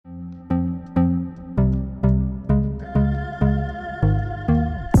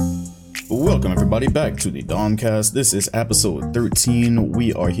Welcome everybody back to the Domcast. This is episode 13.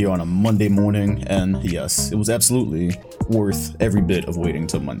 We are here on a Monday morning, and yes, it was absolutely worth every bit of waiting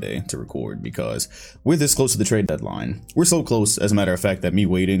till Monday to record because we're this close to the trade deadline. We're so close, as a matter of fact, that me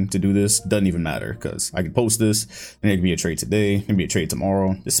waiting to do this doesn't even matter because I can post this and it can be a trade today, it can be a trade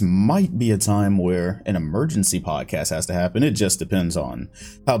tomorrow. This might be a time where an emergency podcast has to happen. It just depends on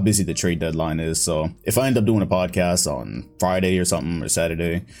how busy the trade deadline is. So if I end up doing a podcast on Friday or something or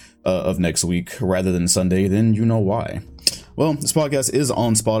Saturday of next week rather than Sunday, then you know why. Well, this podcast is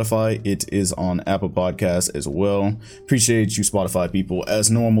on Spotify. It is on Apple Podcasts as well. Appreciate you Spotify people.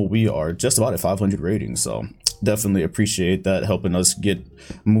 As normal, we are just about at 500 ratings, so definitely appreciate that, helping us get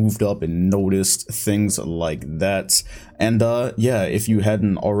moved up and noticed, things like that. And yeah, if you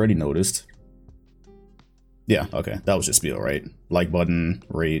hadn't already noticed, yeah, okay, that was just spiel, right? Like button,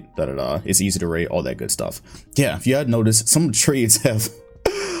 rate, it's easy to rate, all that good stuff. Yeah, if you had noticed, some trades have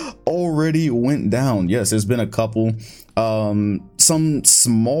already went down. Yes, there's been a couple, some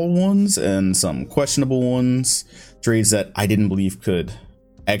small ones and some questionable ones, trades that I didn't believe could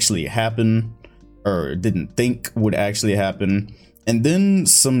actually happen or didn't think would actually happen, and then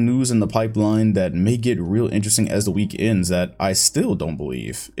some news in the pipeline that may get real interesting as the week ends that I still don't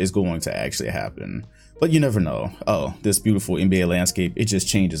believe is going to actually happen. But you never know. Oh, this beautiful NBA landscape, it just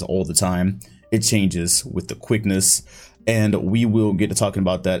changes all the time. It changes with the quickness. And we will get to talking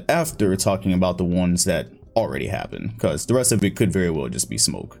about that after talking about the ones that already happened, because the rest of it could very well just be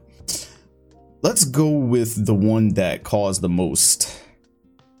smoke. Let's go with the one that caused the most,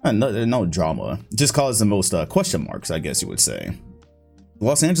 no drama, just caused the most question marks, I guess you would say.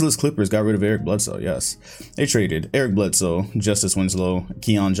 Los Angeles Clippers got rid of Eric Bledsoe, yes. They traded Eric Bledsoe, Justice Winslow,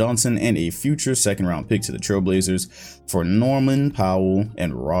 Keon Johnson, and a future second-round pick to the Trailblazers for Norman Powell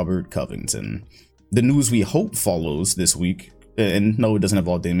and Robert Covington. The news we hope follows this week, and no, it doesn't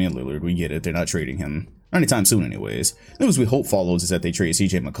involve Damian Lillard, we get it, they're not trading him anytime soon anyways. The news we hope follows is that they trade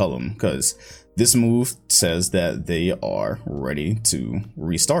CJ McCollum, because this move says that they are ready to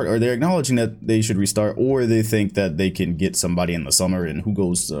restart, or they're acknowledging that they should restart, or they think that they can get somebody in the summer, and who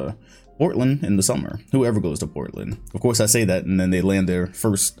goes to Portland in the summer? Whoever goes to Portland. Of course I say that, and then they land their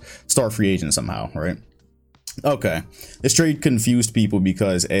first star free agent somehow, right? Okay, this trade confused people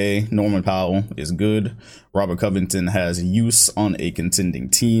because A, Norman Powell is good, Robert Covington has use on a contending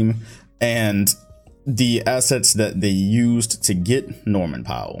team, and the assets that they used to get Norman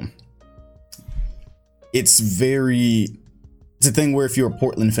Powell, it's a thing where if you're a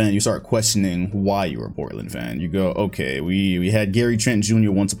Portland fan, you start questioning why you're a Portland fan. You go, okay, we had Gary Trent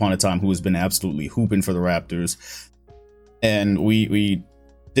Jr. once upon a time, who has been absolutely hooping for the Raptors, and we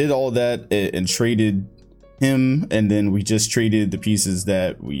did all that and traded him, and then we just traded the pieces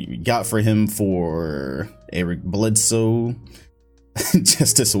that we got for him for Eric Bledsoe,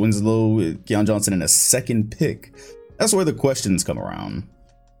 Justice Winslow, Keon Johnson, and a second pick. That's where the questions come around.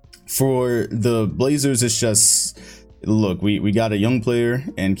 For the Blazers, it's just, look, we got a young player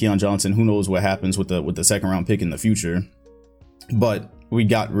and Keon Johnson. Who knows what happens with the second round pick in the future? But we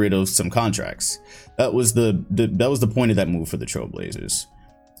got rid of some contracts. That was the point of that move for the Trailblazers.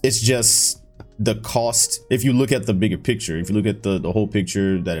 It's just the cost. If you look at the bigger picture, if you look at the whole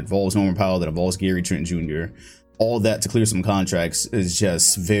picture that involves Norman Powell, that involves Gary Trent Jr., all that to clear some contracts is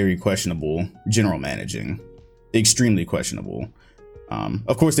just very questionable general managing. Extremely questionable.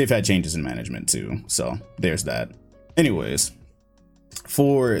 Of course, they've had changes in management too, so there's that. Anyways,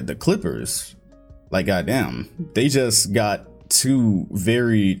 for the Clippers, like goddamn, they just got two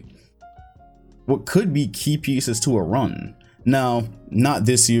what could be key pieces to a run. Now, not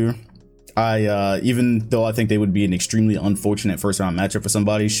this year. Even though I think they would be an extremely unfortunate first round matchup for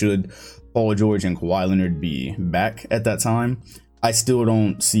somebody should Paul George and Kawhi Leonard be back at that time, I still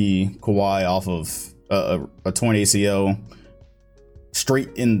don't see Kawhi off of a torn ACL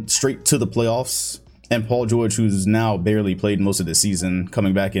straight to the playoffs, and Paul George, who's now barely played most of the season,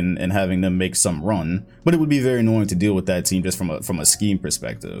 coming back and having them make some run. But it would be very annoying to deal with that team just from a scheme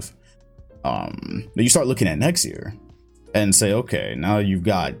perspective. But you start looking at next year and say, okay, now you've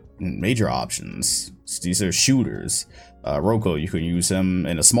got major options. These are shooters. Rocco, you can use him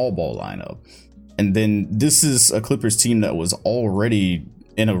in a small ball lineup. And then this is a Clippers team that was already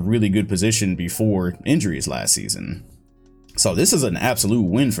in a really good position before injuries last season. So this is an absolute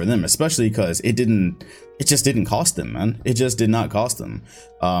win for them, especially because it just didn't cost them, man. It just did not cost them.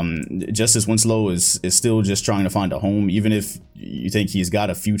 Justice Winslow is still just trying to find a home, even if you think he's got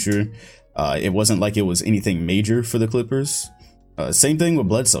a future. It wasn't like it was anything major for the Clippers. Same thing with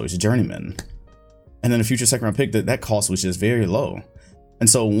Bledsoe, he's a journeyman. And then a future second round pick, that cost was just very low. And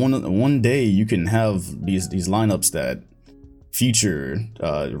so one day you can have these lineups that feature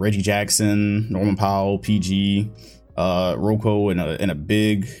Reggie Jackson, Norman Powell, PG, Rocco, and a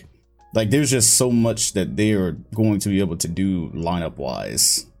big. Like, there's just so much that they are going to be able to do lineup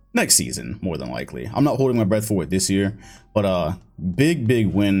wise next season, more than likely. I'm not holding my breath for it this year, but big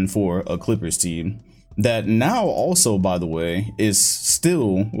win for a Clippers team that now also, by the way, is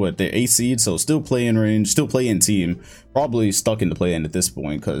still what, their 8th seed, so still play-in range, still play-in team, probably stuck in the play-in at this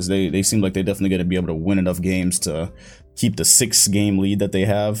point, because they seem like they're definitely going to be able to win enough games to keep the 6-game lead that they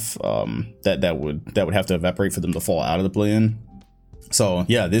have. That would have to evaporate for them to fall out of the play-in. So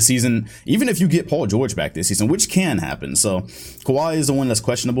yeah, this season, even if you get Paul George back this season, which can happen. So Kawhi is the one that's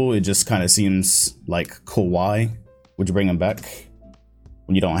questionable. It just kind of seems like Kawhi. Would you bring him back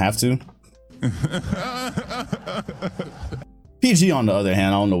when you don't have to? PG, on the other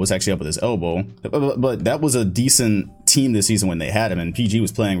hand, I don't know what's actually up with his elbow, but that was a decent team this season when they had him, and PG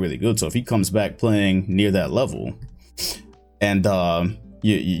was playing really good. So if he comes back playing near that level, and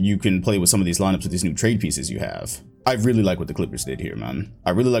you can play with some of these lineups with these new trade pieces you have. I really like what the Clippers did here, man.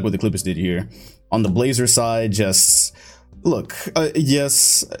 I really like what the Clippers did here. On the Blazers side, just look,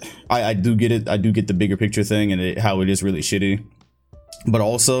 yes, I do get it. I do get the bigger picture thing and how it is really shitty. But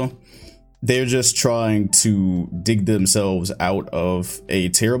also, they're just trying to dig themselves out of a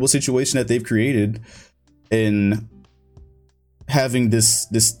terrible situation that they've created in having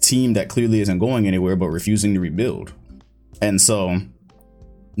this team that clearly isn't going anywhere but refusing to rebuild. And so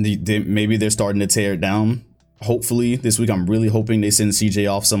maybe they're starting to tear it down. Hopefully this week, I'm really hoping they send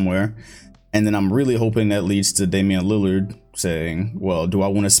CJ off somewhere. And then I'm really hoping that leads to Damian Lillard saying, well, do I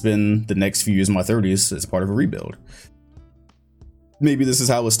want to spend the next few years of my 30s as part of a rebuild? Maybe this is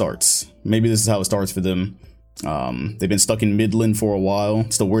how it starts. Maybe this is how it starts for them. They've been stuck in Midland for a while.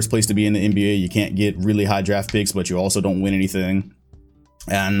 It's the worst place to be in the NBA. You can't get really high draft picks, but you also don't win anything.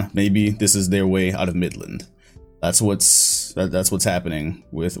 And maybe this is their way out of Midland. That's what's happening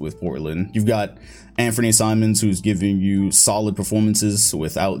with Portland. You've got Anthony Simons, who's giving you solid performances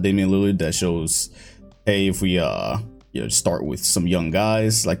without Damian Lillard. That shows, hey, if we start with some young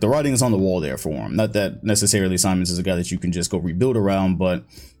guys, like the writing is on the wall there for him. Not that necessarily Simons is a guy that you can just go rebuild around, but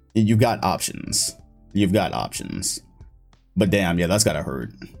you've got options. You've got options. But damn, yeah, that's gotta hurt.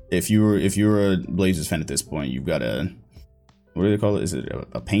 If you're a Blazers fan at this point, you've got a, what do they call it? Is it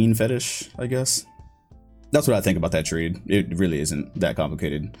a pain fetish, I guess? That's what I think about that trade. It really isn't that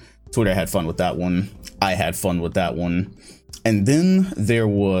complicated. Twitter had fun with that one. I had fun with that one. And then there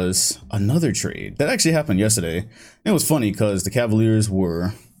was another trade that actually happened yesterday. It was funny because the Cavaliers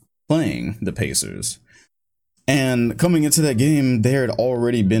were playing the Pacers. And coming into that game, there had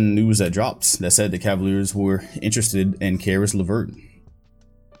already been news that dropped that said the Cavaliers were interested in Caris LeVert.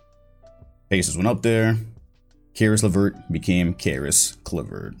 Pacers went up there. Caris LeVert became Caris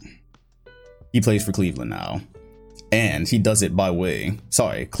LeVert. He plays for Cleveland now, and he does it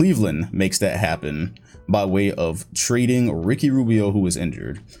Cleveland makes that happen by way of trading Ricky Rubio, who was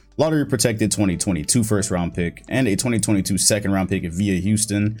injured, lottery protected 2022 first round pick, and a 2022 second round pick via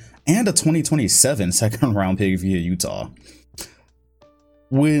Houston, and a 2027 second round pick via Utah.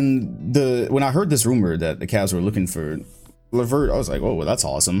 When I heard this rumor that the Cavs were looking for LeVert, I was like, oh, well, that's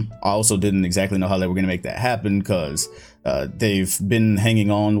awesome. I also didn't exactly know how they were going to make that happen because they've been hanging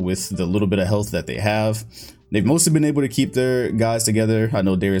on with the little bit of health that they have. They've mostly been able to keep their guys together. I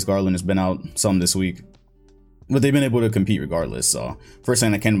know Darius Garland has been out some this week, but they've been able to compete regardless. So first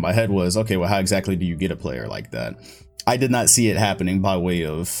thing that came to my head was, okay, well, how exactly do you get a player like that? I did not see it happening by way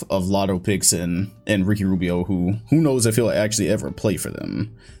of lotto picks and Ricky Rubio, who knows if he'll actually ever play for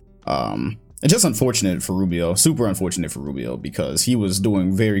them. It's just unfortunate for Rubio, super unfortunate for Rubio, because he was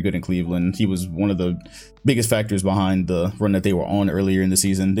doing very good in Cleveland. He was one of the biggest factors behind the run that they were on earlier in the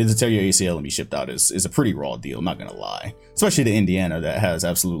season. To tear your ACL and be shipped out is a pretty raw deal, I'm not going to lie. Especially to Indiana, that has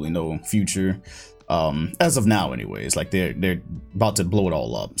absolutely no future. As of now, anyways, like they're about to blow it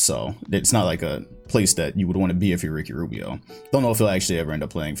all up. So it's not like a place that you would want to be if you're Ricky Rubio. Don't know if he'll actually ever end up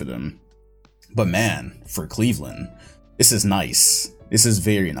playing for them. But man, for Cleveland, this is nice. This is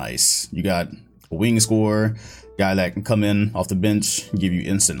very nice. You got a wing scorer, guy that can come in off the bench, give you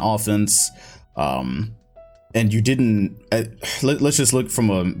instant offense. And you didn't, let's just look from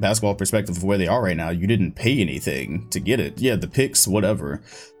a basketball perspective of where they are right now. You didn't pay anything to get it. Yeah, the picks, whatever.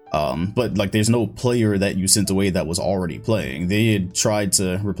 But like, there's no player that you sent away that was already playing. They had tried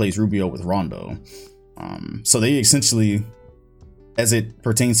to replace Rubio with Rondo. So they essentially, as it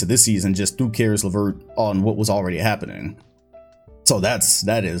pertains to this season, just threw Caris LeVert on what was already happening. So that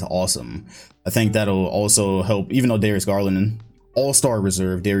is awesome. I think that'll also help, even though Darius Garland, all-star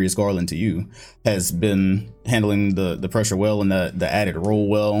reserve Darius Garland to you, has been handling the pressure well and the added role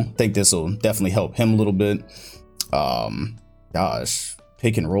well. I think this will definitely help him a little bit. gosh,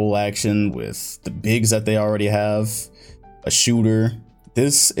 pick and roll action with the bigs that they already have, a shooter.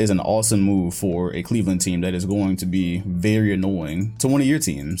 This is an awesome move for a Cleveland team that is going to be very annoying to one of your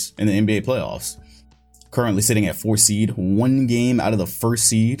teams in the NBA playoffs. Currently sitting at 4th seed, 1 game out of the 1st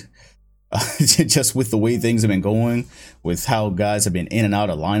seed. Just with the way things have been going, with how guys have been in and out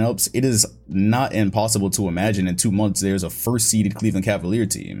of lineups, it is not impossible to imagine in 2 months there's a 1st seeded Cleveland Cavalier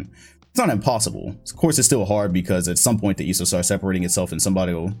team. It's not impossible. Of course, it's still hard because at some point the East will start separating itself and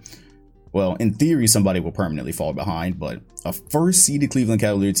somebody will, well, in theory, somebody will permanently fall behind, but a 1st seeded Cleveland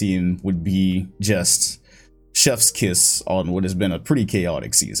Cavalier team would be just chef's kiss on what has been a pretty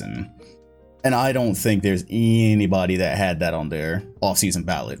chaotic season. And I don't think there's anybody that had that on their offseason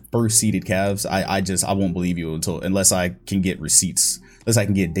ballot. 1st seeded Cavs, I won't believe you unless I can get receipts, unless I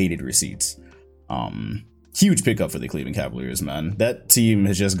can get dated receipts. Huge pickup for the Cleveland Cavaliers, man. That team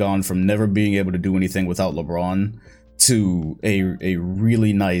has just gone from never being able to do anything without LeBron to a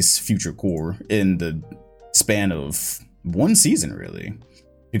really nice future core in the span of 1 season, really.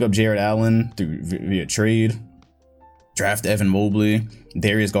 Pick up Jared Allen via trade. Draft Evan Mobley.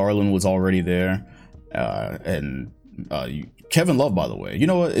 Darius Garland was already there. And Kevin Love, by the way. You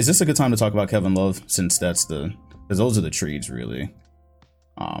know what? Is this a good time to talk about Kevin Love? Since because those are the trades, really.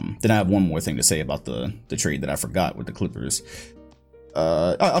 Then I have one more thing to say about the trade that I forgot with the Clippers.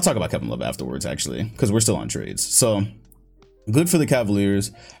 I'll talk about Kevin Love afterwards, actually, because we're still on trades. So, good for the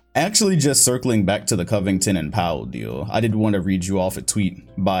Cavaliers. Actually, just circling back to the Covington and Powell deal, I did want to read you off a tweet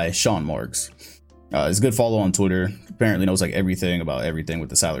by Sean Marks. He's a good follow on Twitter. Apparently knows like everything about everything with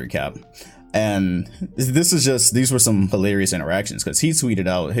the salary cap. And these were some hilarious interactions because he tweeted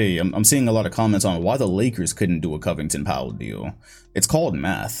out, hey, I'm seeing a lot of comments on why the Lakers couldn't do a Covington Powell deal. It's called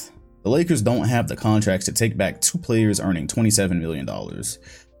math. The Lakers don't have the contracts to take back 2 players earning $27 million.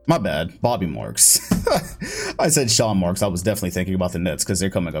 My bad, Bobby Marks. I said Sean Marks. I was definitely thinking about the Nets because they're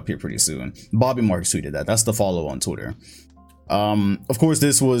coming up here pretty soon. Bobby Marks tweeted that. That's the follow on Twitter. Of course,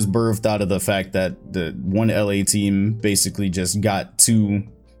 this was birthed out of the fact that the one LA team basically just got 2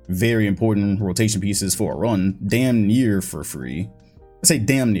 very important rotation pieces for a run damn near for free. I say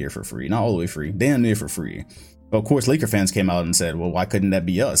damn near for free, not all the way free, damn near for free. But of course, Laker fans came out and said, well, why couldn't that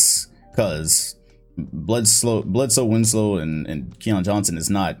be us? Because Bledsoe, Winslow, and Keon Johnson is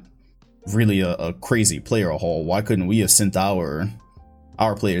not really a crazy player haul. Why couldn't we have sent our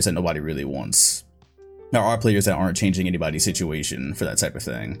players that nobody really wants? There are players that aren't changing anybody's situation for that type of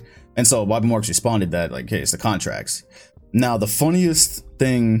thing. And so Bobby Marks responded that, like, hey, it's the contracts. Now, the funniest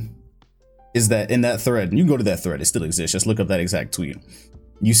thing is that in that thread, and you can go to that thread, it still exists, just look up that exact tweet.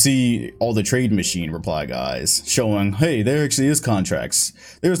 You see all the Trade Machine reply guys showing, hey, there actually is contracts.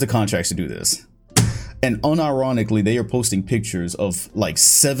 There's the contracts to do this. And unironically, they are posting pictures of like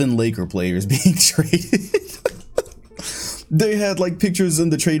 7 Laker players being traded. They had like pictures in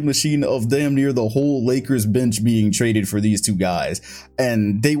the Trade Machine of damn near the whole Lakers bench being traded for these 2 guys.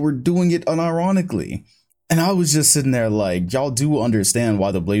 And they were doing it unironically. And I was just sitting there like, y'all do understand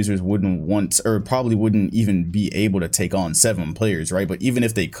why the Blazers wouldn't want, or probably wouldn't even be able to take on 7 players, right? But even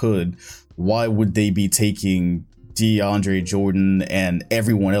if they could, why would they be taking DeAndre Jordan and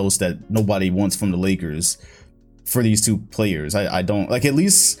everyone else that nobody wants from the Lakers for these 2 players? I don't, like, at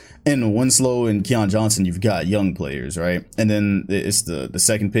least in Winslow and Keon Johnson, you've got young players, right? And then it's the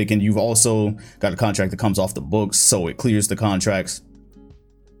second pick, and you've also got a contract that comes off the books, so it clears the contracts.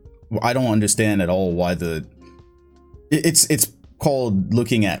 I don't understand at all why it's called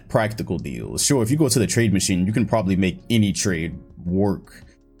looking at practical deals. Sure, if you go to the Trade Machine, you can probably make any trade work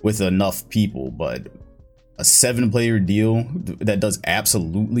with enough people, but a 7-player deal that does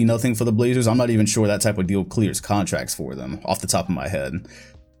absolutely nothing for the Blazers, I'm not even sure that type of deal clears contracts for them off the top of my head.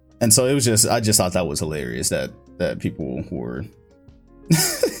 And so it was just, I just thought that was hilarious that people were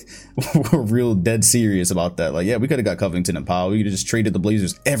were real dead serious about that. Like, yeah, we could have got Covington and Powell. We could have just traded the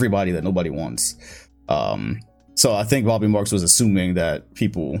Blazers everybody that nobody wants. So I think Bobby Marks was assuming that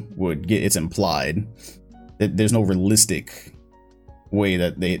people would get, it's implied that there's no realistic way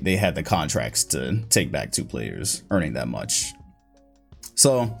that they had the contracts to take back 2 players earning that much.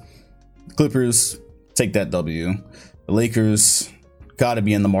 So Clippers take that W. The Lakers gotta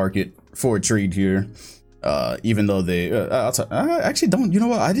be in the market for a trade here. Even though they I actually don't, you know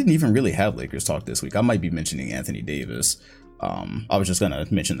what, I didn't even really have Lakers talk this week. I might be mentioning Anthony Davis. I was just gonna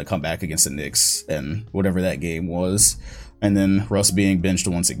mention the comeback against the Knicks and whatever that game was, and then Russ being benched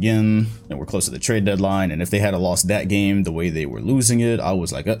once again, and we're close to the trade deadline. And if they had lost that game the way they were losing it, I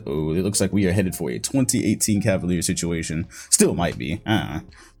was like, uh-oh, it looks like we are headed for a 2018 Cavaliers situation. Still might be, I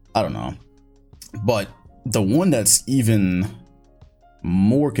don't know. But the one that's even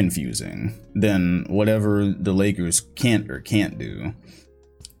more confusing than whatever the Lakers can't or can't do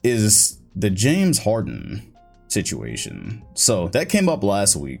is the James Harden situation. So that came up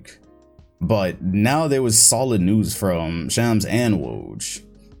last week, but now there was solid news from Shams and Woj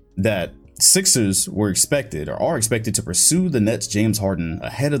that Sixers were expected or are expected to pursue the Nets' James Harden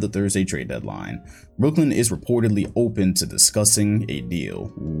ahead of the Thursday trade deadline. Brooklyn is reportedly open to discussing a deal.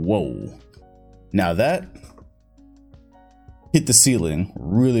 Whoa. Now that hit the ceiling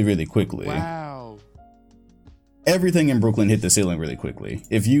really quickly. Wow. Everything in Brooklyn hit the ceiling really quickly.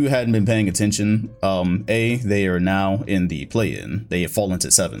 If you hadn't been paying attention, they are now in the play-in. They have fallen to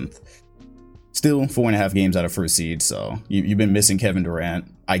 7th. Still 4.5 games out of first seed, so you've been missing Kevin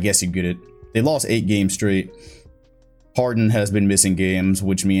Durant. I guess you get it. They lost 8 games straight. Harden has been missing games,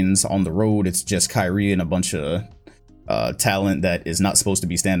 which means on the road it's just Kyrie and a bunch of talent that is not supposed to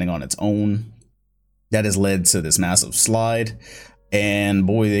be standing on its own. That has led to this massive slide, and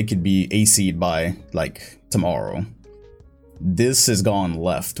boy, they could be AC'd by like tomorrow. This has gone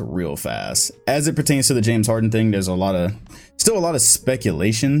left real fast. As it pertains to the James Harden thing, there's still a lot of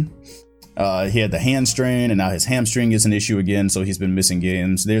speculation. He had the hand strain, and now his hamstring is an issue again, so he's been missing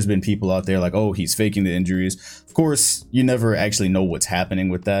games. There's been people out there like, oh, he's faking the injuries. Of course, you never actually know what's happening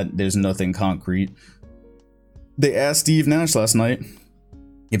with that. There's nothing concrete. They asked Steve Nash last night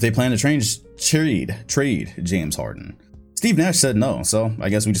if they plan to trade James Harden. Steve Nash said no, so I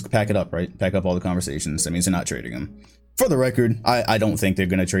guess we just pack it up, right? Pack up all the conversations. That means they're not trading him. For the record, I don't think they're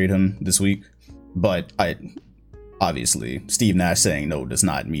going to trade him this week, but obviously, Steve Nash saying no does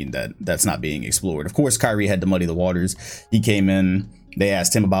not mean that that's not being explored. Of course, Kyrie had to muddy the waters. He came in, they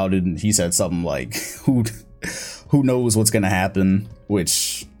asked him about it, and he said something like, who knows what's going to happen,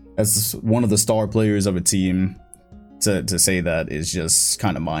 which, as one of the star players of a team, to say that is just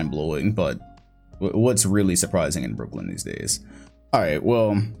kind of mind-blowing. But what's really surprising in Brooklyn these days? All right,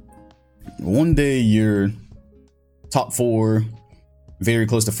 well, one day you're top 4, very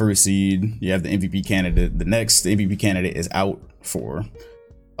close to first seed. You have the MVP candidate. The next MVP candidate is out for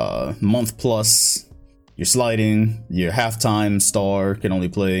a month plus. You're sliding. Your halftime star can only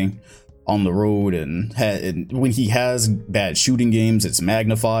play on the road, and when he has bad shooting games, it's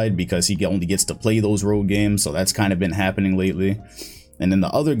magnified because he only gets to play those road games. So that's kind of been happening lately. And then the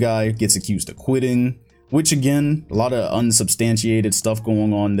other guy gets accused of quitting, which again, a lot of unsubstantiated stuff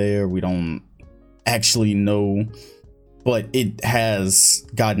going on there. We don't actually know. But it has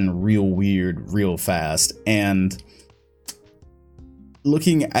gotten real weird real fast. And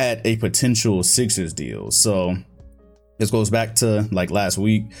looking at a potential Sixers deal. So this goes back to like last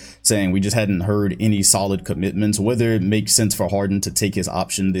week, saying we just hadn't heard any solid commitments, whether it makes sense for Harden to take his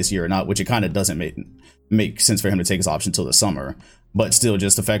option this year or not, which it kind of doesn't make sense for him to take his option till the summer. But still,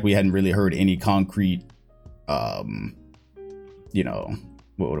 just the fact we hadn't really heard any concrete, what am I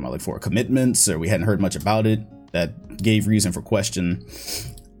looking for? Commitments, or we hadn't heard much about it. That gave reason for question.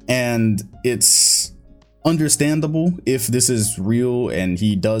 And it's understandable if this is real and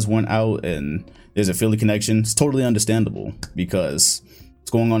he does want out and there's a Philly connection. It's totally understandable because what's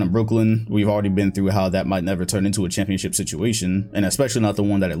going on in Brooklyn, we've already been through how that might never turn into a championship situation, and especially not the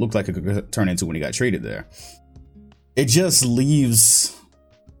one that it looked like it could turn into when he got traded there. It just leaves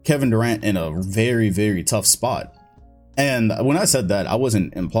Kevin Durant in a very tough spot. And when I said that, I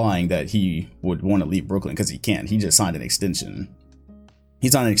wasn't implying that he would want to leave Brooklyn, because he can't. He just signed an extension. He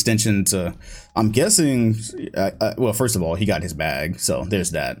signed an extension to, I'm guessing, well, first of all, he got his bag, so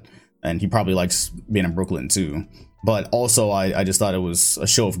there's that. And he probably likes being in Brooklyn too. But also, I just thought it was a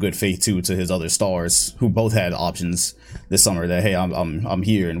show of good faith too to his other stars who both had options this summer that, hey, I'm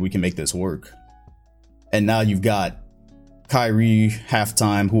here and we can make this work. And now you've got Kyrie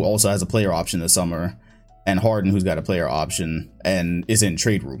halftime, who also has a player option this summer, and Harden, who's got a player option and is in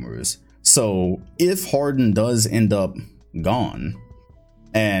trade rumors. So if Harden does end up gone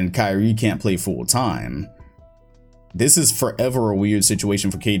and Kyrie can't play full time, this is forever a weird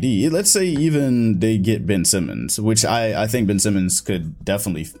situation for KD. Let's say even they get Ben Simmons, which I think Ben Simmons could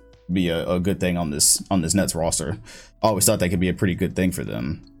definitely be a good thing on this Nets roster. I always thought that could be a pretty good thing for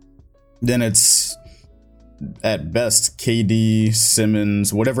them. Then it's at best KD,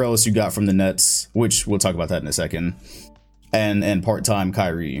 Simmons, whatever else you got from the Nets, which we'll talk about that in a second, and part-time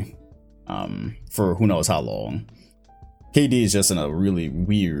Kyrie for who knows how long. KD is just in a really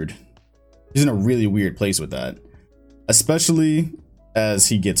weird place with that, especially as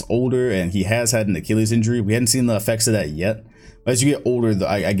he gets older and he has had an Achilles injury. We hadn't seen the effects of that yet. But as you get older,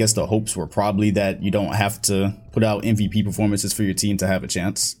 I guess the hopes were probably that you don't have to put out MVP performances for your team to have a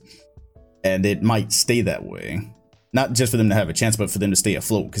chance. And it might stay that way. Not just for them to have a chance, but for them to stay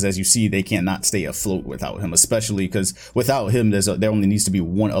afloat. Because as you see, they cannot stay afloat without him, especially because without him, there only needs to be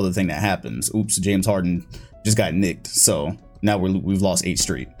one other thing that happens. Oops, James Harden just got nicked. So now we've lost 8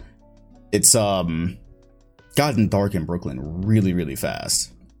 straight. It's gotten dark in Brooklyn really, really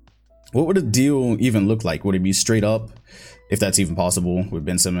fast. What would a deal even look like? Would it be straight up? If that's even possible with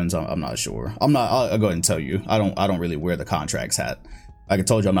Ben Simmons, I'm not sure. I'll go ahead and tell you. I don't really wear the contracts hat. Like I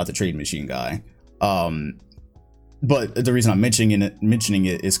told you, I'm not the trade machine guy. But the reason I'm mentioning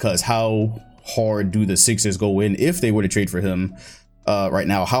it is because how hard do the Sixers go in if they were to trade for him right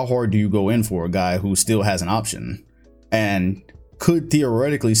now? How hard do you go in for a guy who still has an option and could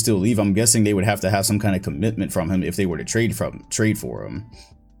theoretically still leave? I'm guessing they would have to have some kind of commitment from him if they were to trade for him.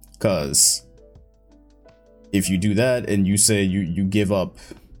 Because if you do that and you say you give up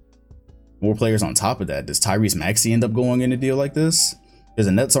more players on top of that, does Tyrese Maxey end up going in a deal like this? Because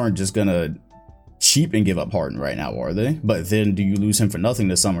the Nets aren't just gonna cheap and give up Harden right now, are they? But then do you lose him for nothing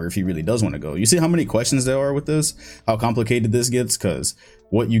this summer if he really does want to go? You see how many questions there are with this? How complicated this gets? Because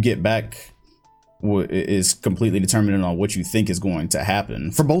what you get back is completely determined on what you think is going to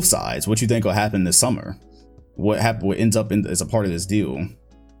happen for both sides. What you think will happen this summer, what ends up as a part of this deal.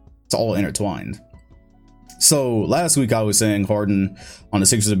 It's all intertwined. So last week I was saying Harden on the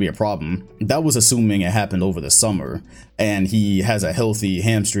Sixers would be a problem. That was assuming it happened over the summer and he has a healthy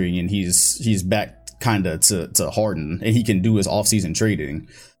hamstring and he's back kind of to Harden and he can do his offseason trading.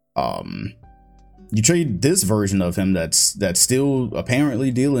 You trade this version of him that's still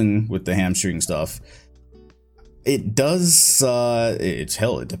apparently dealing with the hamstring stuff. It does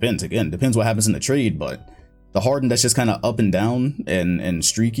it depends. Again, depends what happens in the trade, but the Harden that's just kind of up and down and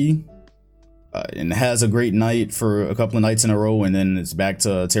streaky. And has a great night for a couple of nights in a row, and then it's back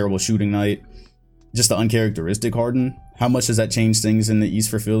to a terrible shooting night. Just the uncharacteristic Harden. How much does that change things in the East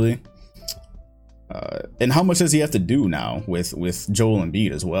for Philly? And how much does he have to do now with Joel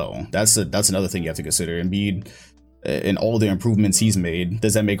Embiid as well? That's another thing you have to consider. Embiid and all the improvements he's made,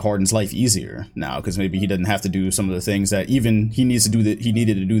 does that make Harden's life easier now? Because maybe he doesn't have to do some of the things that even he needed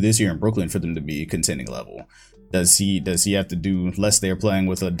to do this year in Brooklyn for them to be contending level. Does he have to do less there playing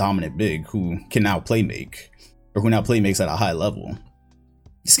with a dominant big who can now play make, or who now play makes at a high level?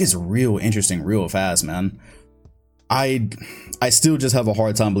 This gets real interesting real fast, man. I still just have a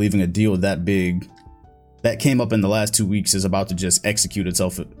hard time believing a deal that big that came up in the last 2 weeks is about to just execute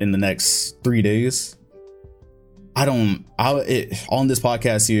itself in the next 3 days. On this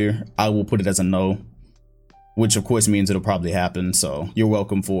podcast here, I will put it as a no, which of course means it'll probably happen. So you're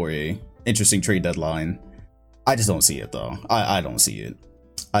welcome for a interesting trade deadline. I just don't see it though. I don't see it.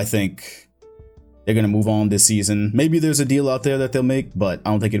 I think they're going to move on this season. Maybe there's a deal out there that they'll make, but I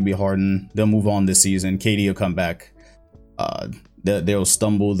don't think it'll be Harden. They'll move on this season. KD will come back. They'll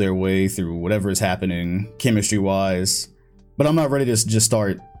stumble their way through whatever is happening chemistry wise. But I'm not ready to just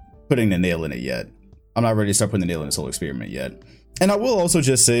start putting the nail in it yet. I'm not ready to start putting the nail in this whole experiment yet. And I will also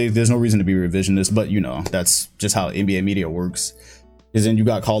just say there's no reason to be revisionist, but you know, that's just how NBA media works. Is then you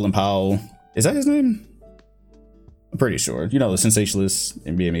got Colin Powell. Is that his name? I'm pretty sure. You know, the sensationalist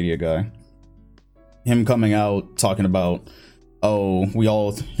NBA media guy. Him coming out talking about, oh,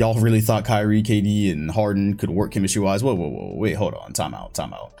 y'all really thought Kyrie, KD, and Harden could work chemistry wise. Whoa, wait, hold on, time out.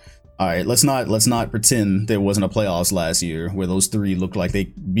 All right, let's not pretend there wasn't a playoffs last year where those three looked like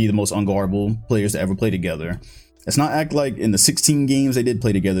they'd be the most unguardable players to ever play together. Let's not act like in the 16 games they did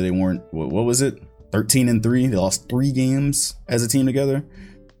play together, they weren't. What was it? 13-3. They lost 3 games as a team together.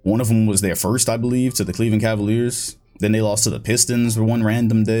 One of them was their first, I believe, to the Cleveland Cavaliers. Then they lost to the Pistons for one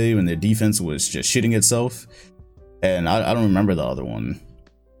random day when their defense was just shitting itself. And I don't remember the other one.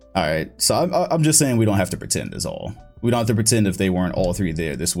 All right, so I'm just saying we don't have to pretend is all. We don't have to pretend if they weren't all three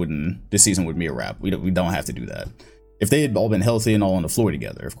there, this season would be a wrap. We don't have to do that. If they had all been healthy and all on the floor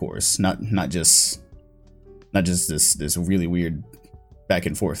together, of course, not just this really weird back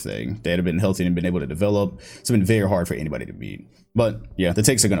and forth thing. They had been healthy and been able to develop. It's been very hard for anybody to beat. But yeah, the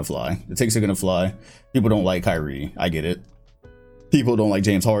takes are gonna fly. People don't like Kyrie. I get it. People don't like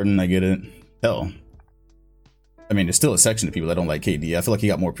James Harden. I get it. Hell, I mean, there's still a section of people that don't like KD. I feel like he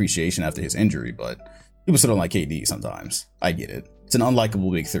got more appreciation after his injury, but people still don't like KD sometimes. I get it. It's an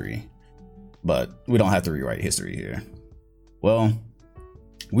unlikable big three, but we don't have to rewrite history here. Well,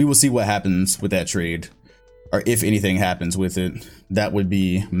 we will see what happens with that trade, or if anything happens with it. That would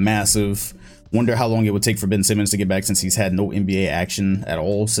be massive. Wonder how long it would take for Ben Simmons to get back, since he's had no NBA action at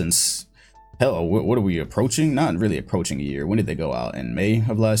all since, hell, what are we approaching? Not really approaching a year. When did they go out? In May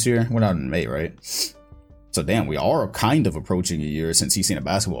of last year? We're not in May, right? So damn, we are kind of approaching a year since he's seen a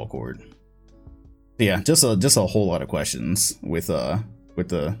basketball court. Yeah, just a whole lot of questions with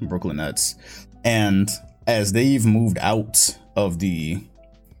the Brooklyn Nets. And as they've moved out of the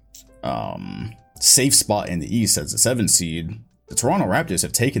safe spot in the East as the 7th seed. The Toronto Raptors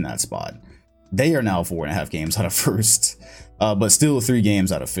have taken that spot. They are now 4.5 games out of first, but still 3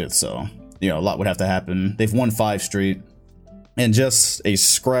 games out of 5th. So, you know, a lot would have to happen. They've won 5 straight, and just a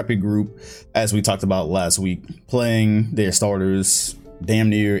scrappy group, as we talked about last week, playing their starters damn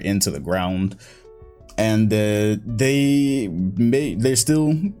near into the ground. And they're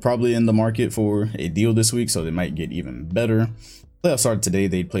still probably in the market for a deal this week, so they might get even better. Playoff started today.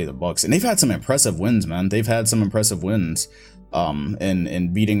 They'd play the Bucks, and they've had some impressive wins, man. They've had some impressive wins,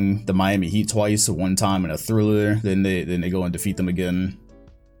 and beating the Miami Heat twice, one time in a thriller. Then they go and defeat them again.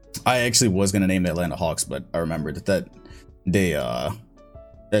 I actually was gonna name the Atlanta Hawks, but I remembered that day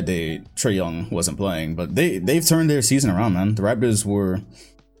Trae Young wasn't playing. But they've turned their season around, man. The Raptors were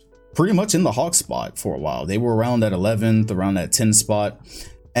pretty much in the Hawks spot for a while. They were around that 11th, around that 10th spot.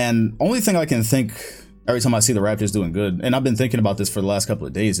 And only thing I can think every time I see the Raptors doing good, and I've been thinking about this for the last couple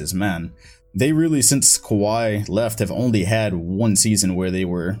of days, is, man, they really, since Kawhi left, have only had one season where they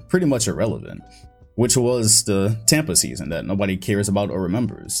were pretty much irrelevant, which was the Tampa season that nobody cares about or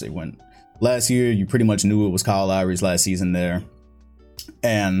remembers. They went last year, you pretty much knew it was Kyle Lowry's last season there.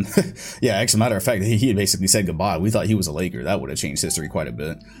 And yeah, actually, matter of fact, he had basically said goodbye. We thought he was a Laker. That would have changed history quite a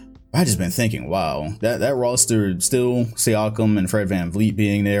bit. I just been thinking, wow, that roster, still Siakam and Fred VanVleet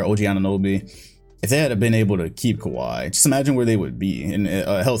being there, OG Anunoby. If they had been able to keep Kawhi, just imagine where they would be. In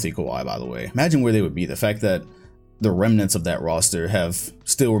a healthy Kawhi, by the way. Imagine where they would be. The fact that the remnants of that roster have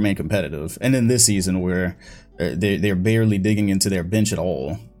still remained competitive. And in this season where they're barely digging into their bench at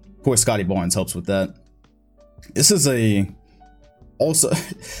all. Of course, Scotty Barnes helps with that. This is also,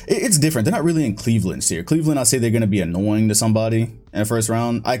 it's different. They're not really in Cleveland's here. Cleveland, I say they're going to be annoying to somebody in the first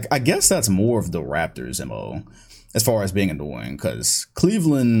round. I guess that's more of the Raptors' MO as far as being annoying, because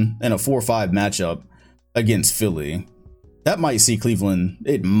Cleveland in a 4-5 matchup against Philly, that might see Cleveland.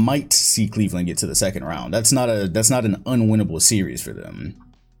 It might see Cleveland get to the second round. That's not an unwinnable series for them.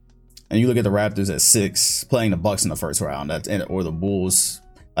 And you look at the Raptors at 6 playing the Bucks in the first round, or the Bulls.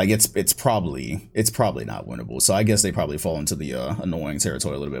 Like it's probably not winnable. So I guess they probably fall into the annoying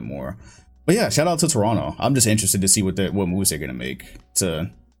territory a little bit more. But yeah, shout out to Toronto. I'm just interested to see what moves they're gonna make to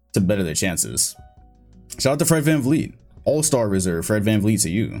better their chances. Shout out to Fred VanVleet, All-Star reserve Fred VanVleet to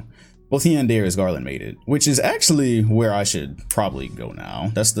you. Both he and Darius Garland made it, which is actually where I should probably go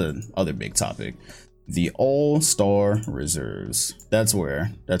now. That's the other big topic. The All-Star reserves. That's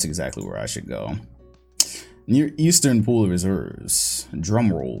exactly where I should go. Near Eastern Pool of Reserves.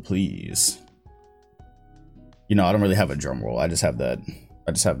 Drum roll, please. You know, I don't really have a drum roll. I just have that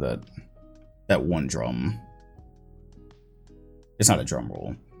one drum. It's not a drum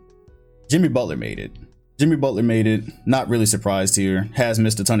roll. Jimmy Butler made it. Not really surprised here. Has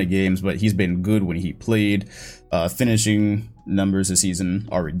missed a ton of games, but he's been good when he played. Finishing numbers this season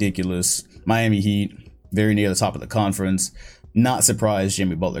are ridiculous. Miami Heat, very near the top of the conference. Not surprised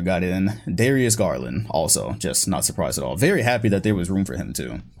Jimmy Butler got in. Darius Garland, also just not surprised at all. Very happy that there was room for him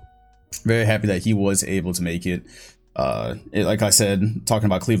too. Very happy that he was able to make it. Like I said, talking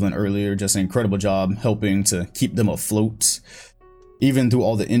about Cleveland earlier, just an incredible job helping to keep them afloat. Even through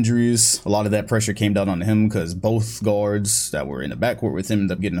all the injuries, a lot of that pressure came down on him because both guards that were in the backcourt with him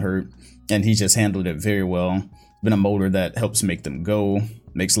ended up getting hurt, and he just handled it very well. Been a motor that helps make them go,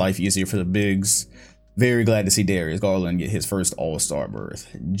 makes life easier for the bigs. Very glad to see Darius Garland get his first All-Star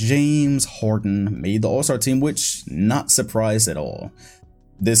berth. James Harden made the All-Star team, which not surprised at all.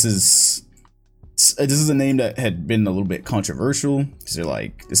 This is a name that had been a little bit controversial because they're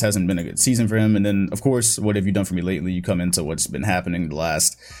like, this hasn't been a good season for him. And then, of course, what have you done for me lately? You come into what's been happening the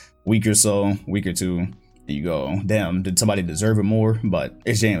last week or two, and you go, damn, did somebody deserve it more? But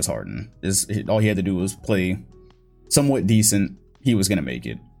it's James Harden. All he had to do was play somewhat decent. He was gonna make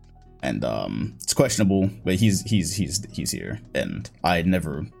it. And it's questionable, but he's here, and I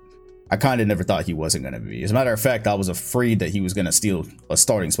kind of never thought he wasn't gonna be. As a matter of fact, I was afraid that he was gonna steal a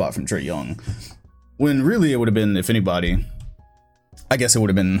starting spot from Trae Young, when really it would have been, if anybody, I guess it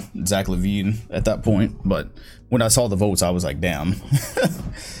would have been Zach LaVine at that point. But when I saw the votes, I was like, damn,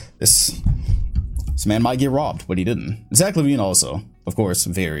 this man might get robbed, but he didn't. Zach LaVine also, of course,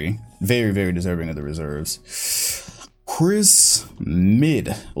 very, very, very deserving of the reserves. Chris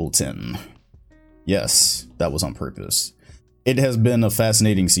Middleton. Yes, that was on purpose. It has been a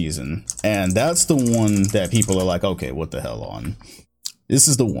fascinating season, and that's the one that people are like, okay, what the hell on? This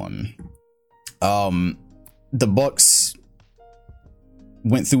is the one. The Bucks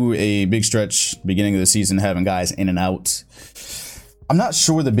went through a big stretch beginning of the season, having guys in and out. I'm not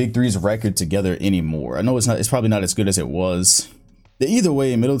sure the Big Three's record together anymore. I know it's probably not as good as it was. Either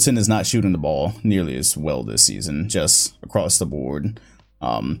way, Middleton is not shooting the ball nearly as well this season, just across the board,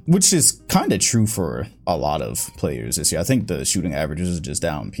 which is kind of true for a lot of players this year. I think the shooting averages are just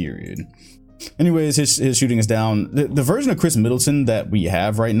down, period. Anyways, his shooting is down. The version of Chris Middleton that we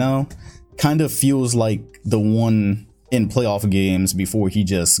have right now kind of feels like the one in playoff games before he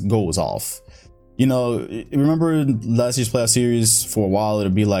just goes off. You know, remember last year's playoff series? For a while,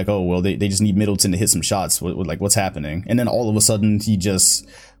 it'd be like, oh, well, they just need Middleton to hit some shots. Like, what's happening? And then all of a sudden, he just,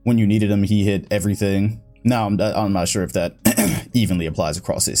 when you needed him, he hit everything. Now, I'm not sure if that evenly applies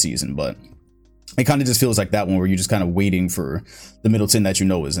across this season, but it kind of just feels like that one where you're just kind of waiting for the Middleton that you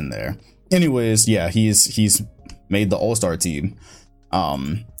know is in there. Anyways, yeah, he's made the All-Star team.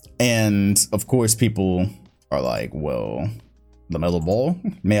 And, of course, people are like, well, LaMelo Ball,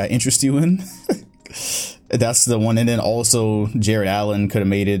 may I interest you in? That's the one. And then also Jared Allen could have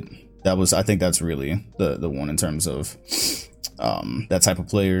made it. I think that's really the one in terms of that type of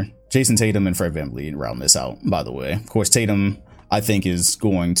player. Jason Tatum and Fred VanVleet round this out, by the way. Of course, Tatum, I think, is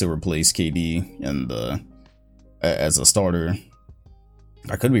going to replace KD as a starter.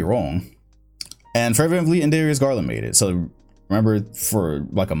 I could be wrong. And Fred VanVleet and Darius Garland made it. So remember, for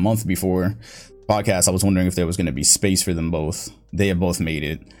like a month before podcast, I was wondering if there was going to be space for them both. They have both made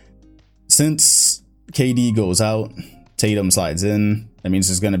it. Since KD goes out, Tatum slides in. That means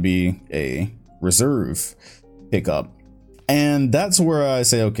there's going to be a reserve pickup. And that's where I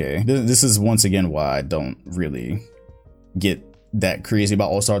say, okay, this is once again why I don't really get that crazy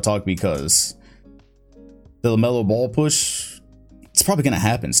about All-Star talk, because the LaMelo Ball push, it's probably going to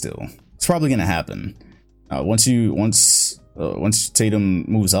happen still. It's probably going to happen. Once Tatum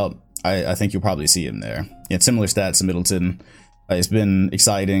moves up, I think you'll probably see him there. He had similar stats to Middleton. It's been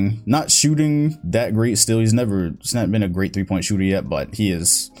exciting. Not shooting that great still. He's not been a great three-point shooter yet, but he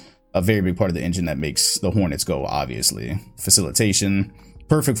is a very big part of the engine that makes the Hornets go, obviously. Facilitation,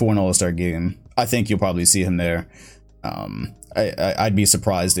 perfect for an All-Star game. I think you'll probably see him there. I'd be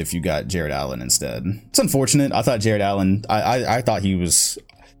surprised if you got Jared Allen instead. It's unfortunate. I thought Jared Allen, I thought he was,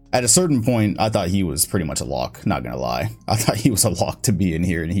 at a certain point, I thought he was pretty much a lock, not gonna lie. I thought he was a lock to be in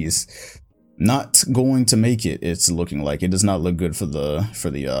here, and he's not going to make it. It's looking like it does not look good for the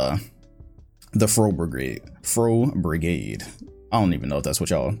Fro Brigade. I don't even know if that's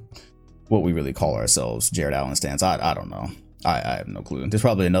what we really call ourselves. Jared Allen stands. I don't know. I have no clue. There's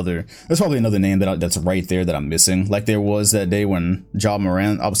probably another name that's right there that I'm missing. Like there was that day when Ja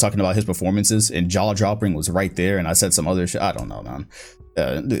Morant, I was talking about his performances, and jaw dropping was right there, and I said some other shit. I don't know, man.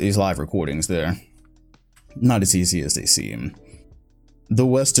 These live recordings, they're not as easy as they seem. The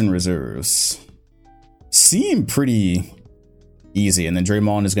Western reserves seem pretty easy, and then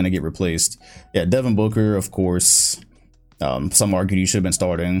Draymond is going to get replaced. Yeah, Devin Booker, of course. Some argued he should have been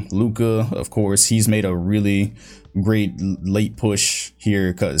starting. Luka, of course, he's made a really great late push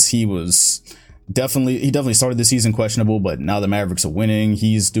here, because he definitely started the season questionable, but now the Mavericks are winning.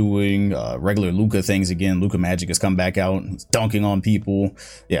 He's doing regular Luka things again. Luka Magic has come back out. He's dunking on people.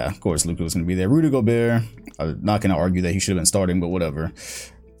 Yeah, of course, Luka was going to be there. Rudy Gobert, I'm not going to argue that he should have been starting, but whatever.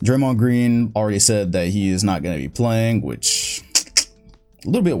 Draymond Green already said that he is not going to be playing, which a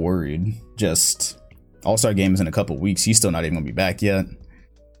little bit worried. Just All-Star game is in a couple weeks. He's still not even going to be back yet.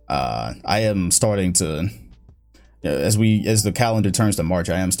 I am starting to, as the calendar turns to March,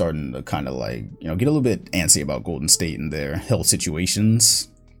 I am starting to kind of like, get a little bit antsy about Golden State and their health situations.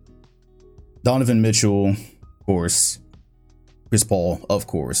 Donovan Mitchell, of course. Chris Paul, of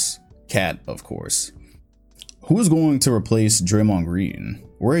course. Cat, of course. Who's going to replace Draymond Green?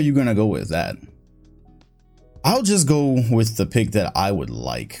 Where are you going to go with that? I'll just go with the pick that I would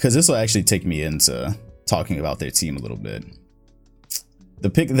like, because this will actually take me into talking about their team a little bit.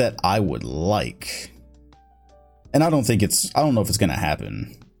 The pick that I would like, and I don't know if it's going to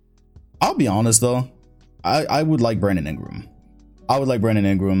happen. I'll be honest though. I would like Brandon Ingram. I would like Brandon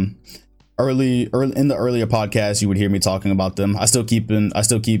Ingram. Early in the earlier podcast, you would hear me talking about them. I still keep in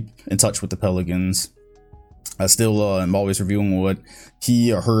touch with the Pelicans. I still am always reviewing what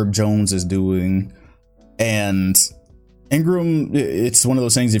he or Herb Jones is doing. And Ingram, it's one of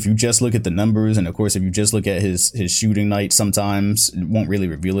those things, if you just look at the numbers, and of course, if you just look at his shooting night, sometimes it won't really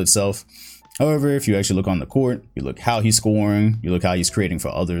reveal itself. However, if you actually look on the court, you look how he's scoring, you look how he's creating for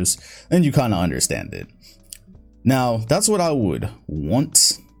others, then you kind of understand it. Now, that's what I would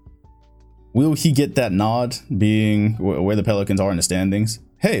want. Will he get that nod, being where the Pelicans are in the standings?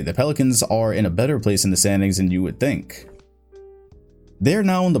 Hey, the Pelicans are in a better place in the standings than you would think. They're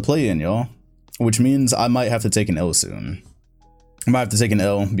now in the play-in, y'all. Which means I might have to take an L soon. I might have to take an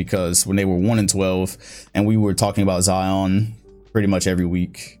L, because when they were 1-12 and we were talking about Zion pretty much every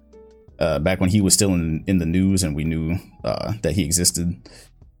week, back when he was still in the news and we knew that he existed,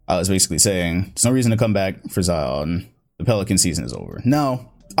 I was basically saying there's no reason to come back for Zion. The Pelican season is over.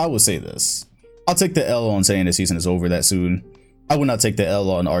 Now, I will say this. I'll take the L on saying the season is over that soon. I would not take the L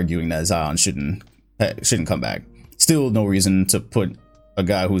on arguing that Zion shouldn't come back. Still no reason to put a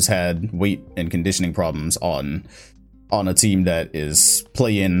guy who's had weight and conditioning problems on a team that is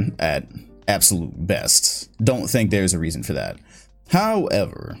playing at absolute best. Don't think there's a reason for that.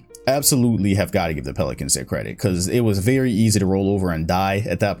 However, absolutely have got to give the Pelicans their credit, because it was very easy to roll over and die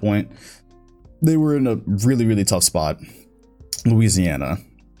at that point. They were in a really, really tough spot, Louisiana,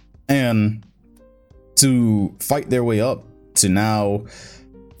 and to fight their way up to now,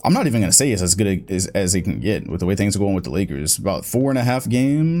 I'm not even going to say it's as good as they can get with the way things are going with the Lakers. About 4.5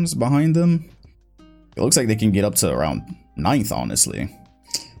 games behind them. It looks like they can get up to around 9th, honestly.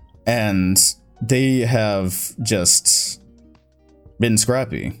 And they have just been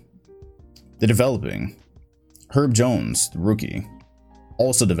scrappy. They're developing. Herb Jones, the rookie,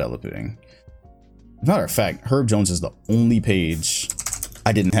 also developing. Matter of fact, Herb Jones is the only page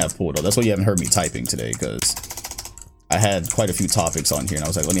I didn't have pulled up. That's why you haven't heard me typing today, because I had quite a few topics on here and I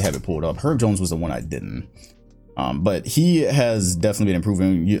was like, let me have it pulled up. Herb Jones was the one I didn't. But he has definitely been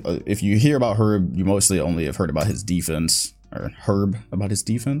improving. If you hear about Herb, you mostly only have heard about his defense, or Herb about his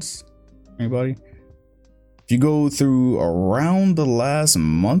defense. Anybody? If you go through around the last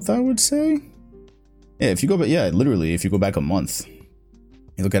month, I would say. Yeah, if you go back, literally, if you go back a month,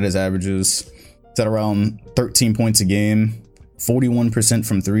 you look at his averages, it's at around 13 points a game, 41%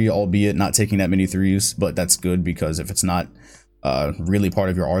 from three, albeit not taking that many threes, but that's good, because if it's not really part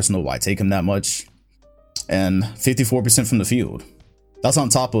of your arsenal, why take him that much? And 54% from the field. That's on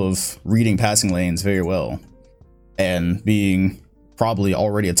top of reading passing lanes very well and being probably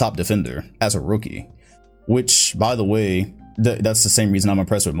already a top defender as a rookie, which, by the way, that's the same reason I'm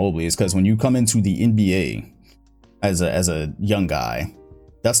impressed with Mobley, is because when you come into the NBA as a young guy,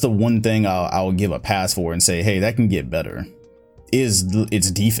 that's the one thing I'll give a pass for and say, hey, that can get better, is its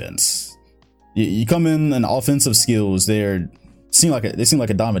defense. You come in and offensive skills, they seem like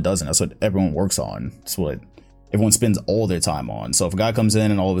a dime a dozen. That's what everyone works on. That's what everyone spends all their time on. So if a guy comes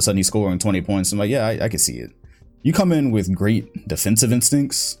in and all of a sudden he's scoring 20 points, I'm like, yeah, I can see it. You come in with great defensive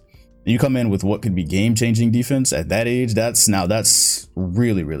instincts, you come in with what could be game-changing defense at that age, that's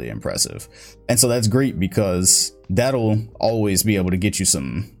really, really impressive. And so that's great, because that'll always be able to get you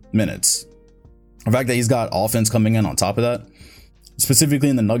some minutes. The fact that he's got offense coming in on top of that, specifically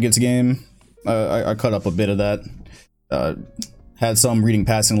in the Nuggets game, I cut up a bit of that. Had some reading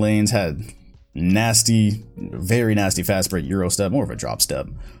passing lanes, had very nasty fast break Euro step, more of a drop step.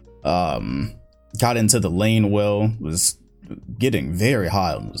 Got into the lane well, was getting very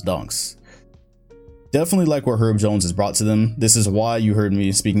high on those dunks. Definitely like what Herb Jones has brought to them. This is why you heard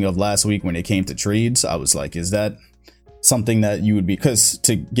me speaking of last week when it came to trades. I was like, is that something that you would be, because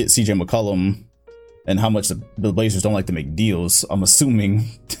to get CJ McCollum and how much the Blazers don't like to make deals, I'm assuming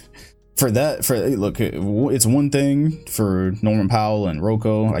look, it's one thing for Norman Powell and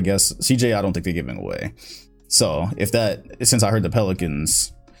Rocco, I guess. CJ, I don't think they're giving away. So since I heard the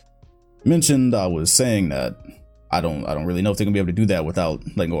Pelicans mentioned, I was saying that I don't really know if they're gonna be able to do that without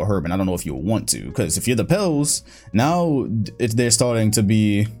letting go of Herb, and I don't know if you'll want to, because if you're the Pels, now they're starting to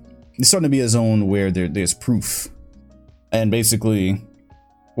be a zone where there's proof. And basically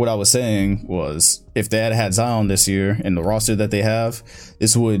what I was saying was, if they had Zion this year in the roster that they have,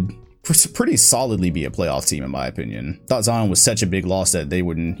 this would pretty solidly be a playoff team, in my opinion. Thought Zion was such a big loss that they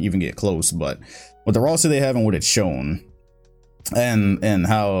wouldn't even get close, but with the roster they have and what it's shown, and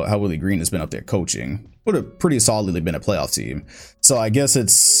how Willie Green has been up there coaching, would have pretty solidly been a playoff team. So I guess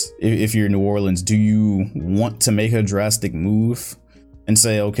it's, if you're New Orleans, do you want to make a drastic move and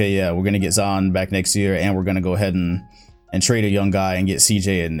say, okay, yeah, we're going to get Zion back next year, and we're going to go ahead and trade a young guy and get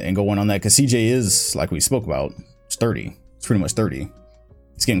CJ and go in on that? Because CJ is, like we spoke about, it's 30. It's pretty much 30.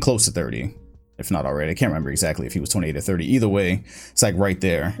 It's getting close to 30, if not already. I can't remember exactly if he was 28 or 30. Either way, it's like right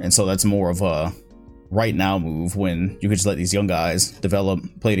there. And so that's more of a right now move, when you could just let these young guys develop,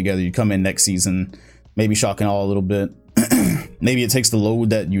 play together. You come in next season, maybe shock and awe a little bit. Maybe it takes the load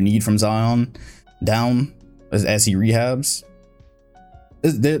that you need from Zion down as he rehabs.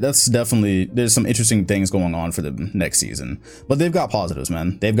 That's definitely, there's some interesting things going on for the next season, but they've got positives,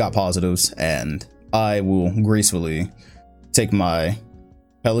 man. They've got positives, and I will gracefully take my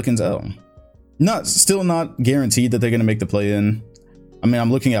Pelicans L. Still not guaranteed that they're going to make the play-in. I mean,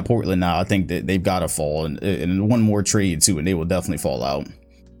 I'm looking at Portland now. I think that they've got to fall, and one more trade too, and they will definitely fall out.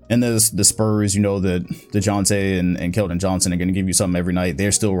 And there's the Spurs, you know, that DeJounte and Keldon Johnson are going to give you something every night.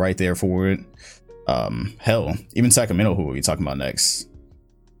 They're still right there for it. Hell, even Sacramento, who are we talking about next?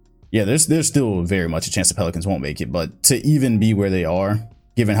 yeah, there's still very much a chance the Pelicans won't make it, but to even be where they are,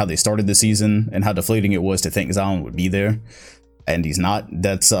 given how they started the season and how deflating it was to think Zion would be there, and he's not,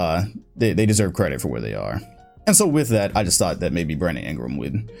 that's they deserve credit for where they are. And so with that, I just thought that maybe Brandon Ingram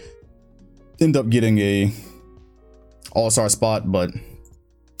would end up getting a all-star spot, but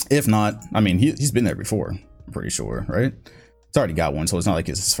if not, I mean, he's been there before, I'm pretty sure, right? It's already got one, so it's not like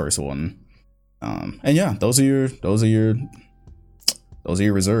it's his first one. And yeah, those are your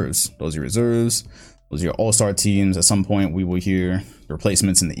reserves. Those are your all-star teams. At some point, we will hear the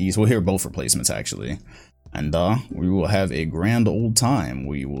replacements in the East. We'll hear both replacements, actually. And we will have a grand old time.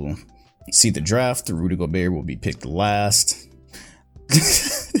 We will see the draft. Rudy Gobert will be picked last.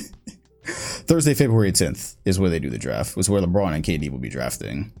 Thursday, February 10th is where they do the draft. It's where LeBron and KD will be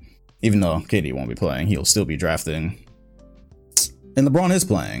drafting. Even though KD won't be playing, he'll still be drafting. And LeBron is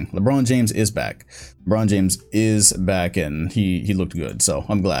playing. LeBron James is back. LeBron James is back, and he looked good. So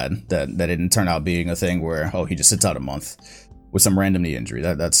I'm glad that it didn't turn out being a thing where, oh, he just sits out a month with some random knee injury.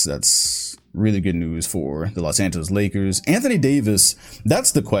 That's really good news for the Los Angeles Lakers. Anthony Davis,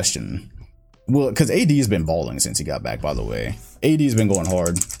 that's the question. Well, because AD has been balling since he got back, by the way. AD has been going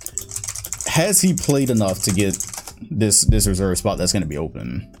hard. Has he played enough to get this reserve spot that's going to be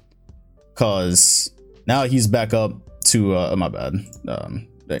open? Because now he's back up to my bad,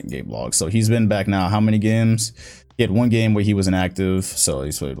 that game log. So he's been back now how many games? He had one game where he was inactive, so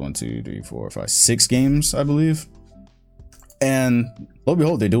he's played 1, 2, 3, 4, 5, 6 games, I believe. And lo and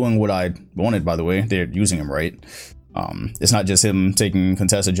behold, they're doing what I wanted. By the way, they're using him right. It's not just him taking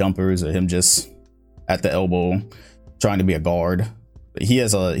contested jumpers or him just at the elbow trying to be a guard.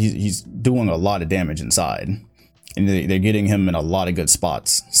 He's doing a lot of damage inside, and they're getting him in a lot of good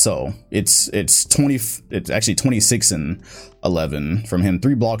spots. So it's actually 26 and 11 from him,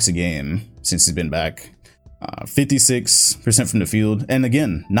 3 blocks a game since he's been back, 56% from the field, and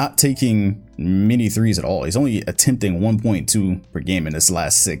again, not taking many threes at all. He's only attempting 1.2 per game in this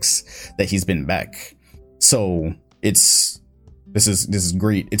last 6 that he's been back. So this is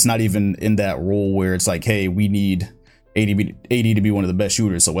great. It's not even in that role where it's like, hey, we need AD to be one of the best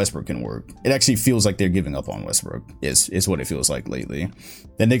shooters so Westbrook can work. It actually feels like they're giving up on Westbrook is what it feels like lately.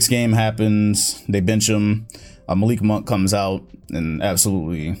 The next game happens, they bench him, Malik Monk comes out and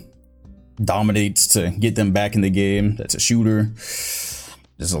absolutely dominates to get them back in the game. That's a shooter.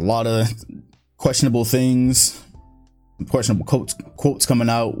 There's a lot of questionable things, questionable quotes coming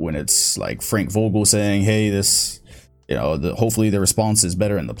out when it's like Frank Vogel saying, hey, this, hopefully the response is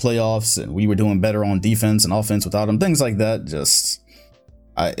better in the playoffs, and we were doing better on defense and offense without him. Things like that.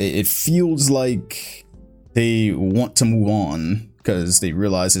 It feels like they want to move on because they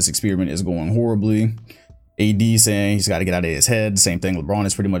realize this experiment is going horribly. AD saying he's got to get out of his head. Same thing LeBron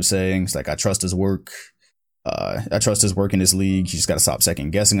is pretty much saying. It's like, I trust his work. I trust his work in this league. He's got to stop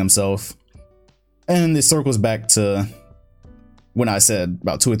second guessing himself. And it circles back to when I said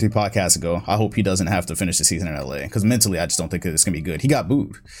about 2 or 3 podcasts ago, I hope he doesn't have to finish the season in LA, because mentally, I just don't think it's going to be good. He got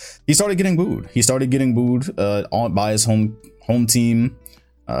booed. He started getting booed by his home team,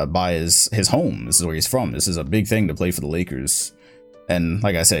 by his home. This is where he's from. This is a big thing to play for the Lakers. And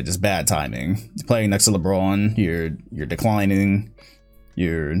like I said, just bad timing. Playing next to LeBron, you're declining.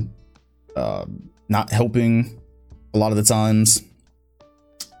 You're not helping a lot of the times.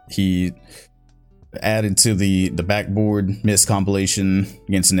 He added to the backboard miss compilation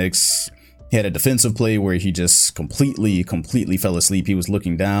against the Knicks. He had a defensive play where he just completely fell asleep. He was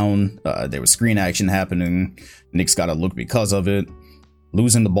looking down. There was screen action happening. Knicks got a look because of it.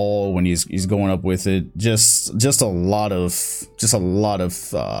 Losing the ball when he's going up with it. Just a lot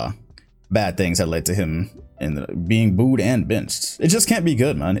of bad things that led to him being booed and benched. It just can't be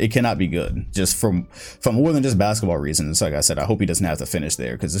good, man. It cannot be good. Just from more than just basketball reasons. Like I said, I hope he doesn't have to finish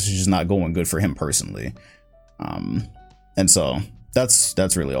there, because this is just not going good for him personally. And so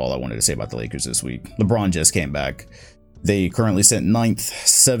that's really all I wanted to say about the Lakers this week. LeBron just came back. They currently sit ninth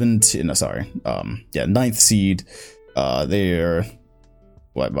seed. They're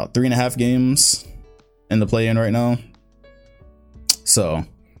about 3.5 games in the play-in right now. So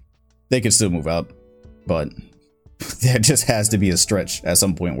they could still move up, but there just has to be a stretch at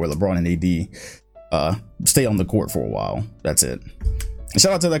some point where LeBron and AD stay on the court for a while. That's it. And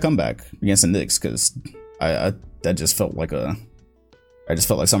shout out to that comeback against the Knicks, because that just felt like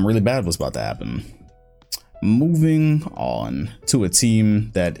something really bad was about to happen. Moving on to a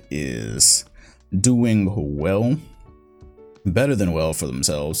team that is doing well, better than well for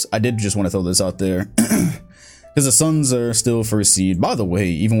themselves. I did just want to throw this out there because the Suns are still first seed. By the way,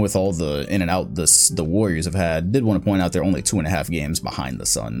 even with all the in and out the Warriors have had, did want to point out they're only 2.5 games behind the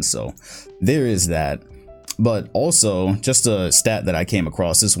Suns. So there is that. But also, just a stat that I came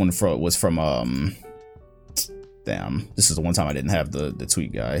across. This one was from damn. This is the one time I didn't have the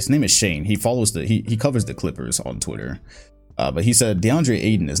tweet guy. His name is Shane. He follows he covers the Clippers on Twitter. But he said DeAndre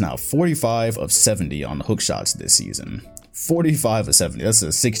Ayton is now 45 of 70 on the hook shots this season. 45 of 70. That's a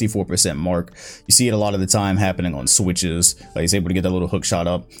 64% mark. You see it a lot of the time happening on switches. Like he's able to get that little hook shot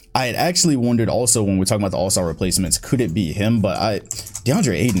up. I had actually wondered also when we're talking about the All-Star replacements, could it be him? But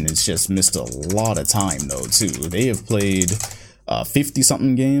DeAndre Ayton has just missed a lot of time though too. They have played 50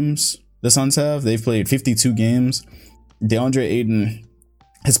 something games. The Suns have. They've played 52 games. DeAndre Ayton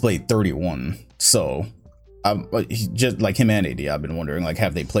has played 31. So just like him and AD, I've been wondering, like,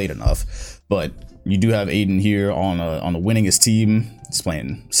 have they played enough? But you do have Ayton here on the winningest team. He's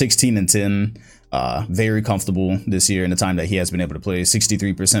playing 16-10, very comfortable this year in the time that he has been able to play,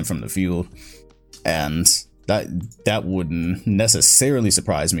 63% from the field, and that wouldn't necessarily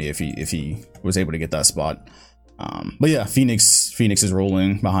surprise me if he was able to get that spot. But yeah, Phoenix is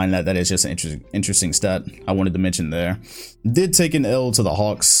rolling behind that. That is just an interesting stat I wanted to mention there. Did take an L to the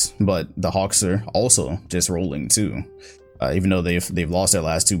Hawks, but the Hawks are also just rolling too. Even though they've lost their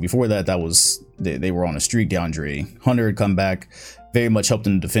last two. Before that, they were on a streak. DeAndre Hunter had come back, very much helped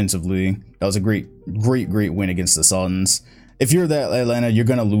them defensively. That was a great win against the Suns. If you're that Atlanta, you're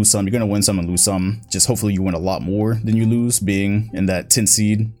gonna lose some. You're gonna win some and lose some. Just hopefully you win a lot more than you lose, being in that 10th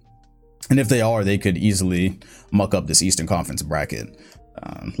seed. And if they are, they could easily muck up this Eastern Conference bracket,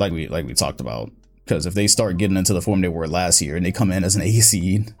 like we talked about. Because if they start getting into the form they were last year and they come in as an A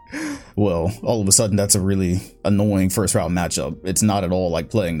seed, well, all of a sudden that's a really annoying first round matchup. It's not at all like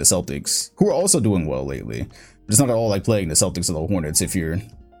playing the Celtics, who are also doing well lately. But it's not at all like playing the Celtics or the Hornets if you're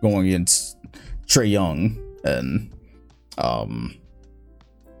going against Trae Young and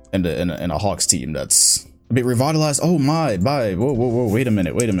a Hawks team that's a bit revitalized. Oh my, bye. Whoa, wait a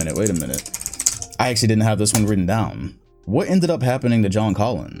minute. I actually didn't have this one written down. What ended up happening to John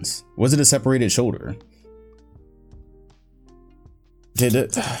Collins? Was it a separated shoulder? Did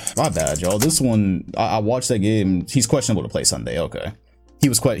it? My bad, y'all. This one, I watched that game. He's questionable to play Sunday. Okay. He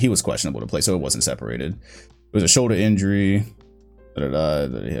was questionable to play, so it wasn't separated. It was a shoulder injury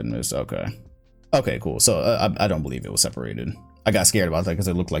that he had missed. Okay, cool. So I don't believe it was separated. I got scared about that because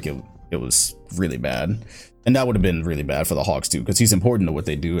it looked like it was really bad, and that would have been really bad for the Hawks too, because he's important to what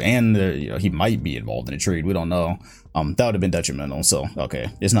they do, and he might be involved in a trade. We don't know. That would have been detrimental. So okay,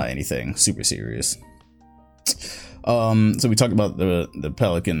 it's not anything super serious. So we talked about the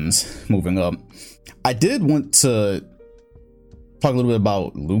Pelicans moving up. I did want to talk a little bit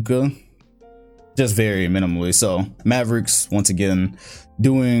about Luka, just very minimally. So Mavericks once again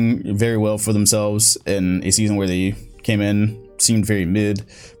doing very well for themselves in a season where they came in, seemed very mid.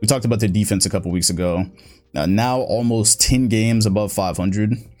 We talked about their defense a couple weeks ago. Now almost 10 games above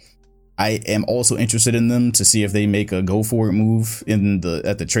 500. I am also interested in them to see if they make a go for it move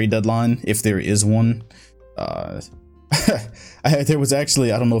at the trade deadline, if there is one. There was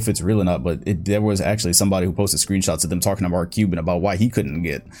actually, I don't know if it's real or not, but there was actually somebody who posted screenshots of them talking to Mark Cuban about why he couldn't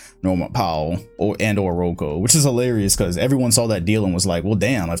get Norman Powell or Rocco, which is hilarious because everyone saw that deal and was like, well,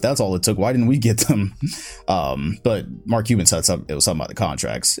 damn, if that's all it took, why didn't we get them? But Mark Cuban said it was something about the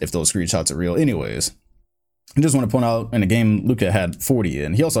contracts, if those screenshots are real. Anyways, I just want to point out, in the game, Luka had 40,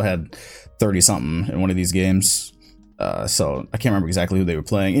 and he also had 30 something in one of these games. So I can't remember exactly who they were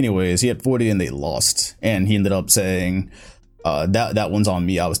playing. Anyways, he had 40 and they lost, and he ended up saying, that one's on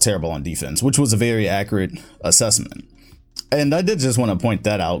me. I was terrible on defense, which was a very accurate assessment. And I did just want to point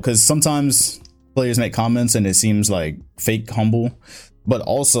that out, because sometimes players make comments and it seems like fake humble, but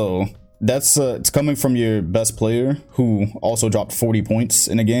also that's it's coming from your best player who also dropped 40 points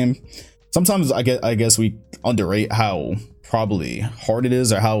in a game. Sometimes I guess we underrate how probably hard it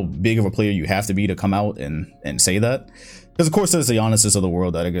is, or how big of a player you have to be to come out and say that. Because of course there's the Giannis's of the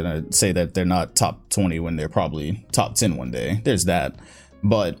world that are gonna say that they're not top 20 when they're probably top 10 one day. There's that.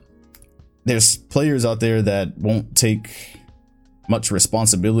 But there's players out there that won't take much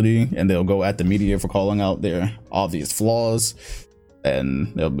responsibility, and they'll go at the media for calling out their obvious flaws,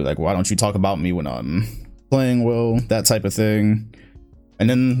 and they'll be like, why don't you talk about me when I'm playing well, that type of thing. And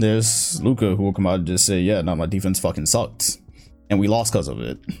then there's Luka, who will come out and just say, yeah, no, my defense fucking sucked, and we lost because of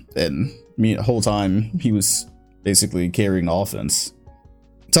it. And me, the whole time, he was basically carrying the offense.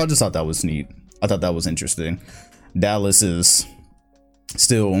 So I just thought that was neat. I thought that was interesting. Dallas is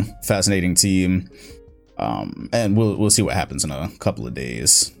still a fascinating team, and we'll see what happens in a couple of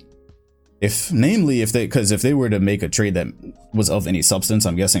days. If they were to make a trade that was of any substance,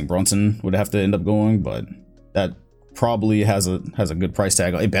 I'm guessing Brunson would have to end up going, but that probably has a good price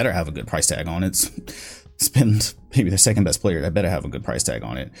tag. It better have a good price tag on it. It's been maybe their second best player. That better have a good price tag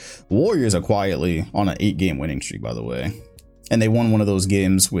on it. Warriors are quietly on an 8-game winning streak, by the way. And they won one of those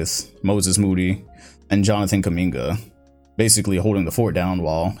games with Moses Moody and Jonathan Kuminga basically holding the fort down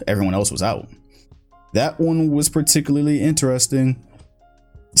while everyone else was out. That one was particularly interesting.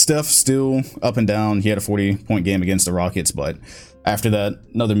 Steph still up and down. He had a 40-point game against the Rockets, but after that,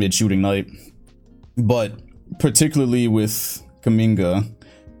 another mid-shooting night. But particularly with Kuminga,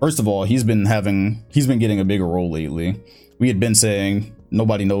 first of all, he's been getting a bigger role lately. We had been saying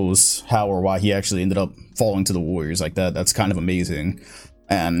nobody knows how or why he actually ended up falling to the Warriors like that. That's kind of amazing.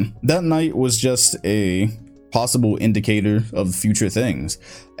 And that night was just a possible indicator of future things.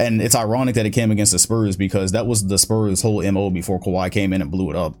 And it's ironic that it came against the Spurs because that was the Spurs' whole MO before Kawhi came in and blew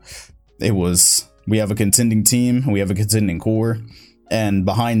it up. It was, we have a contending team, we have a contending core, and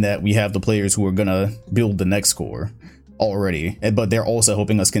behind that we have the players who are gonna build the next core already, but they're also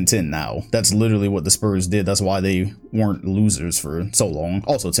helping us contend now. That's literally what the Spurs did. That's why they weren't losers for so long.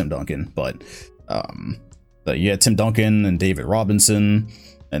 Also Tim Duncan, but you had Tim Duncan and David Robinson,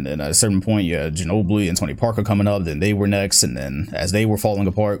 and then at a certain point you had Ginobili and Tony Parker coming up, then they were next, and then as they were falling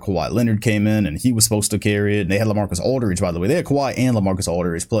apart, Kawhi Leonard came in and he was supposed to carry it, and they had LaMarcus Aldridge, by the way. They had Kawhi and LaMarcus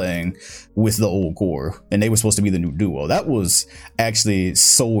Aldridge playing with the old core, and they were supposed to be the new duo. That was actually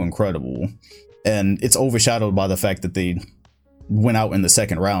so incredible. And it's overshadowed by the fact that they went out in the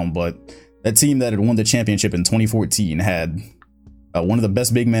second round. But that team that had won the championship in 2014 had one of the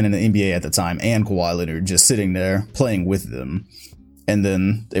best big men in the NBA at the time and Kawhi Leonard just sitting there playing with them. And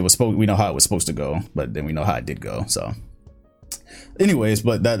then we know how it was supposed to go, but then we know how it did go. So anyways,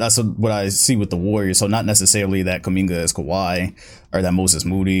 but that's what I see with the Warriors. So not necessarily that Kuminga is Kawhi or that Moses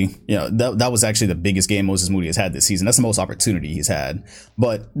Moody, that was actually the biggest game Moses Moody has had this season. That's the most opportunity he's had.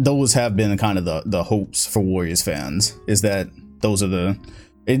 But those have been kind of the hopes for Warriors fans, is that those are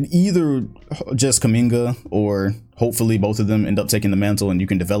either just Kuminga or hopefully both of them end up taking the mantle and you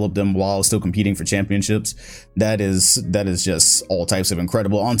can develop them while still competing for championships. That is just all types of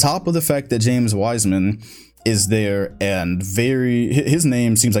incredible. On top of the fact that James Wiseman is there, and his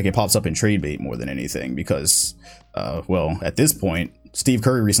name seems like it pops up in trade bait more than anything because at this point Steve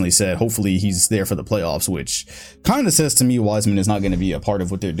Curry recently said hopefully he's there for the playoffs, which kind of says to me Wiseman is not going to be a part of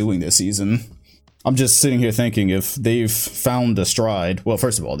what they're doing this season. I'm just sitting here thinking if they've found a stride. Well,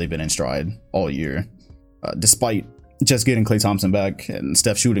 first of all, they've been in stride all year, despite just getting Klay Thompson back and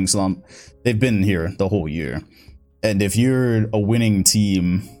Steph shooting slump. They've been here the whole year, and if you're a winning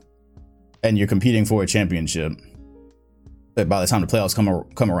team and you're competing for a championship, that by the time the playoffs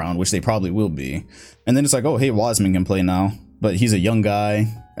come around, which they probably will be, and then it's like, oh, hey, Wiseman can play now, but he's a young guy.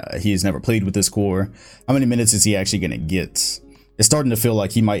 He's never played with this core. How many minutes is he actually going to get? It's starting to feel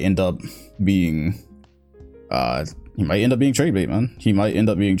like he might end up being trade bait, man. He might end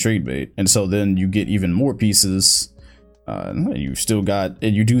up being trade bait, and so then you get even more pieces. You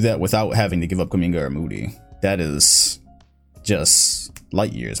do that without having to give up Kuminga or Moody. That is just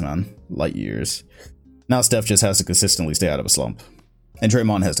light years, man. Light years. Now Steph just has to consistently stay out of a slump, and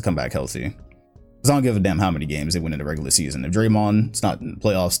Draymond has to come back healthy. Because I don't give a damn how many games they win in the regular season. If Draymond's not in the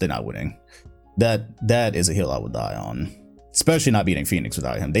playoffs, they're not winning. That is a hill I would die on. Especially not beating Phoenix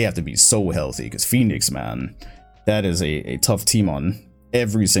without him. They have to be so healthy, because Phoenix, man, that is a tough team on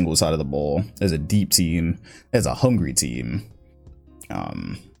every single side of the ball. There's a deep team. There's a hungry team.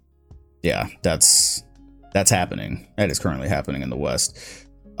 Yeah, that's happening. That is currently happening in the West.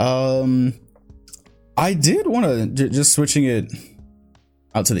 I did want to just switching it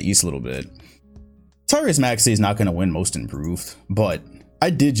out to the East a little bit. Tyrese Maxey is not going to win Most Improved, but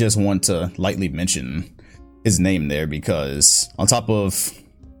I did just want to lightly mention his name there because on top of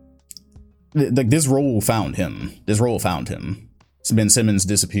this role found him. Ben Simmons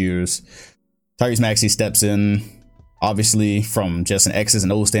disappears. Tyrese Maxey steps in. Obviously, from just an X's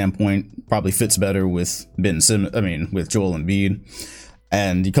and O's standpoint, probably fits better with with Joel Embiid.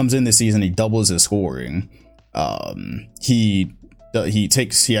 And he comes in this season, he doubles his scoring. He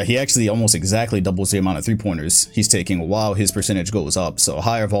actually almost exactly doubles the amount of 3-pointers he's taking while his percentage goes up. So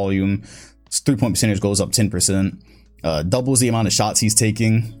higher volume, 3-point percentage goes up 10%. Doubles the amount of shots he's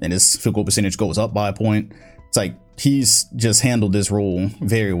taking, and his field goal percentage goes up by a point. It's like he's just handled this role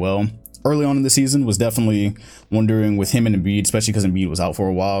very well. Early on in the season was definitely wondering with him and Embiid, especially because Embiid was out for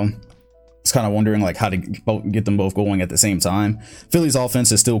a while. It's kind of wondering like how to get them both going at the same time. Philly's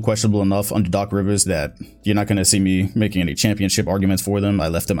offense is still questionable enough under Doc Rivers that you're not going to see me making any championship arguments for them. I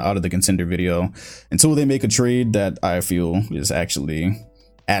left them out of the contender video until they make a trade that I feel is actually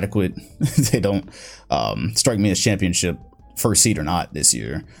adequate. They don't strike me as championship first seed or not this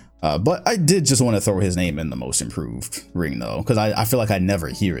year. But I did just want to throw his name in the most improved ring, though, because I feel like I never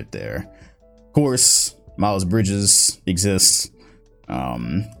hear it there. Of course, Miles Bridges exists.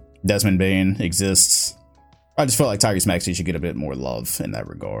 Desmond Bane exists. I just felt like Tyrese Maxey should get a bit more love in that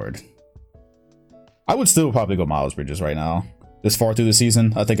regard. I would still probably go Miles Bridges right now. This far through the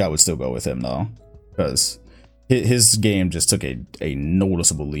season, I think I would still go with him, though, because his game just took a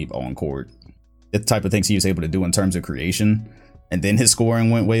noticeable leap on court. The type of things he was able to do in terms of creation, and then his scoring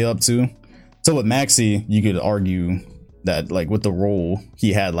went way up too. So with Maxey, you could argue that, like, with the role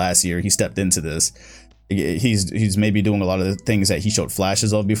he had last year, he stepped into this. He's maybe doing a lot of the things that he showed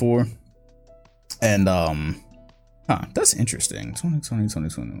flashes of before. And that's interesting.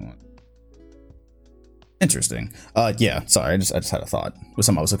 2021. Interesting. Yeah, sorry, I just had a thought with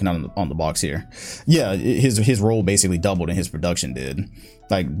something I was looking at on the box here. Yeah, his role basically doubled and his production did.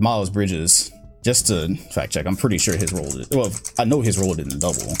 Like Miles Bridges, just to fact check, I'm pretty sure his role did, well, I know his role didn't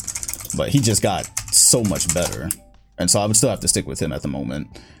double, but he just got so much better. And so I would still have to stick with him at the moment.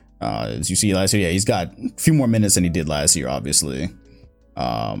 As you see last year, yeah, he's got a few more minutes than he did last year, obviously.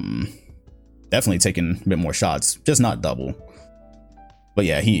 Definitely taking a bit more shots, just not double. But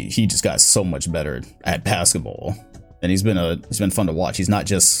yeah, he just got so much better at basketball, and he's been fun to watch. He's not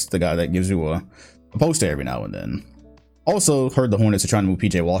just the guy that gives you a poster every now and then. Also heard the Hornets are trying to move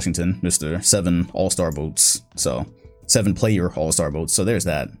PJ Washington, Mr. 7 All-Star votes, so 7 player All-Star votes. So there's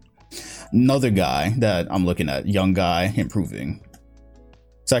that. Another guy that I'm looking at, young guy improving.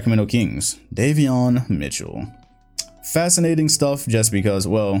 Sacramento Kings, Davion Mitchell. Fascinating stuff, just because,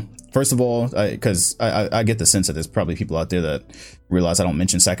 well, first of all, because I get the sense that there's probably people out there that realize I don't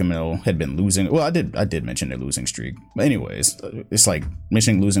mention Sacramento had been losing. Well, I did mention their losing streak, but anyways, it's like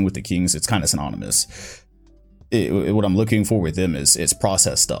mentioning losing with the Kings. It's kind of synonymous. What I'm looking for with them is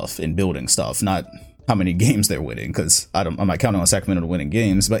process stuff and building stuff, not how many games they're winning, because I'm not counting on Sacramento to winning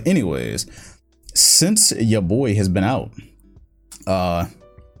games. But anyways, since your boy has been out,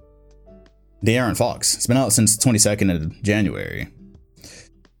 De'Aaron Fox. It's been out since 22nd of January.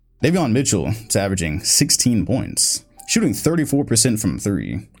 Davion Mitchell is averaging 16 points, shooting 34% from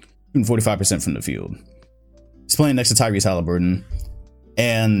 3, shooting 45% from the field. He's playing next to Tyrese Halliburton,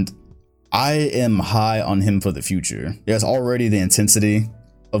 and I am high on him for the future. There's already the intensity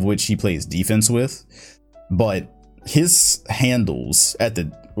of which he plays defense with, but his handles at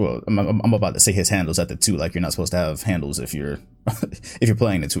the, well, I'm about to say his handles at the 2, like you're not supposed to have handles if you're if you're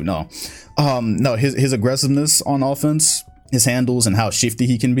playing the 2. No, his aggressiveness on offense, his handles, and how shifty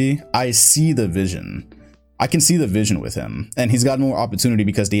he can be. I see the vision. I can see the vision with him, and he's got more opportunity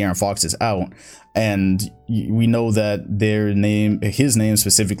because De'Aaron Fox is out, and we know that his name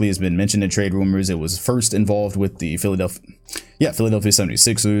specifically has been mentioned in trade rumors. It was first involved with the Philadelphia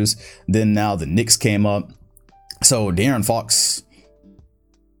 76ers. Then now the Knicks came up. So De'Aaron Fox,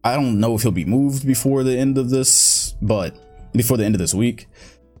 I don't know if he'll be moved before the end of this, but before the end of this week.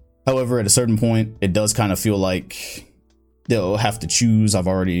 However, at a certain point, it does kind of feel like they'll have to choose. I've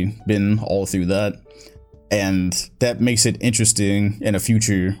already been all through that. And that makes it interesting in a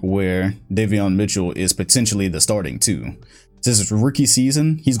future where Davion Mitchell is potentially the starting 2. This is rookie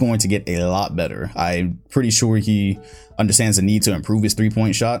season. He's going to get a lot better. I'm pretty sure he understands the need to improve his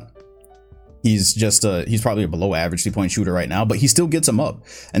 3-point shot. He's probably a below average 3-point shooter right now, but he still gets them up.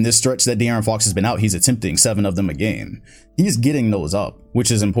 And this stretch that De'Aaron Fox has been out, he's attempting 7 of them a game. He's getting those up,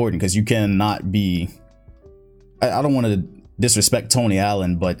 which is important because you cannot be, I don't want to disrespect Tony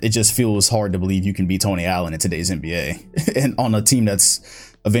Allen, but it just feels hard to believe you can be Tony Allen in today's NBA and on a team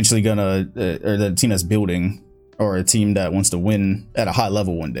that's eventually or the team that's building, or a team that wants to win at a high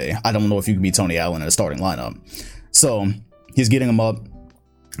level one day. I don't know if you can be Tony Allen in a starting lineup. So he's getting them up.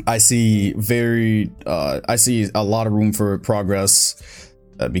 I see a lot of room for progress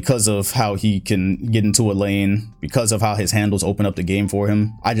because of how he can get into a lane, because of how his handles open up the game for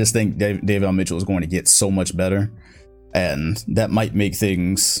him. I just think Davion Mitchell is going to get so much better, and that might make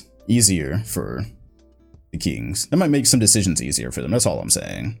things easier for the Kings. That might make some decisions easier for them. That's all I'm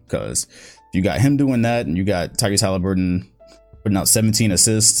saying, because you got him doing that, and you got Tyrese Halliburton putting out 17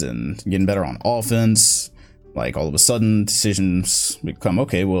 assists and getting better on offense. Like, all of a sudden, decisions become,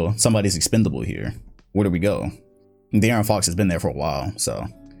 okay, well, somebody's expendable here. Where do we go? And De'Aaron Fox has been there for a while, so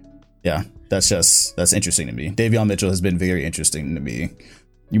yeah, that's interesting to me. Davion Mitchell has been very interesting to me.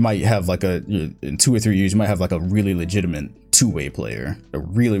 You might have in 2 or 3 years, you might have like a really legitimate two-way player, a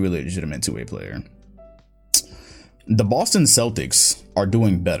really legitimate two-way player. The Boston Celtics are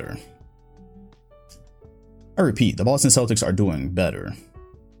doing better. I repeat, the Boston Celtics are doing better,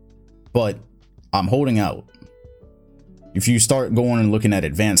 but I'm holding out. If you start going and looking at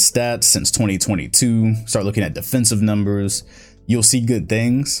advanced stats since 2022, start looking at defensive numbers, you'll see good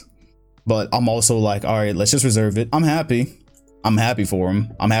things. but I'm also like, all right, let's just reserve it. I'm happy. I'm happy for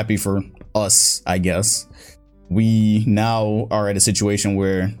him. I'm happy for us, I guess. We now are at a situation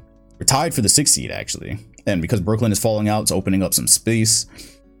where we're tied for the 6th seed, actually. And because Brooklyn is falling out, it's opening up some space.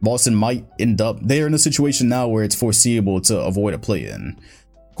 Boston might end up, they're in a situation now where it's foreseeable to avoid a play-in.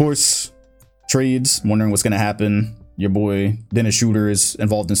 Of course, trades, wondering what's going to happen. Your boy Dennis Schroeder is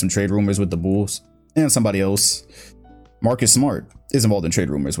involved in some trade rumors with the Bulls, and somebody else, Marcus Smart, is involved in trade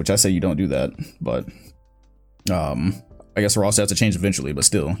rumors, which I say you don't do that. But I guess Ross has to change eventually, but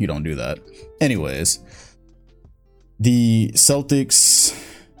still, you don't do that. Anyways, the Celtics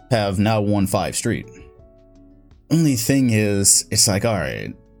have now won 5 straight. Only thing is, it's like, all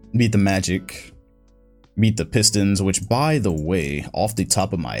right, beat the Magic, beat the Pistons, which, by the way, off the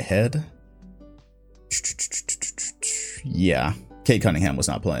top of my head, yeah, Cade Cunningham was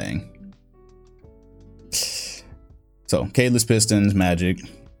not playing. So, Cadeless Pistons, Magic.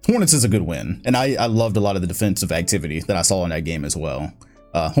 Hornets is a good win, and I loved a lot of the defensive activity that I saw in that game as well.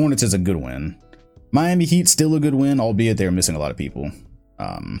 Hornets is a good win. Miami Heat, still a good win, albeit they're missing a lot of people.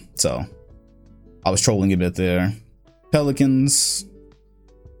 So, I was trolling a bit there. Pelicans,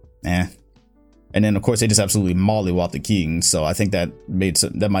 and then of course they just absolutely mollywopped the Kings. So I think that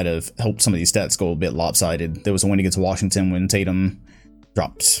might have helped some of these stats go a bit lopsided. There was a win against Washington when Tatum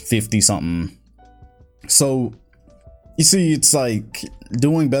dropped 50 something. So you see, it's like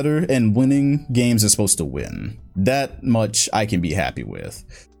doing better and winning games is supposed to win. That much I can be happy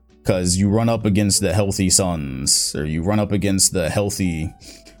with, because you run up against the healthy Suns, or you run up against the healthy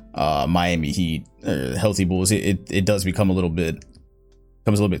Miami Heat, healthy Bulls. It does become a little bit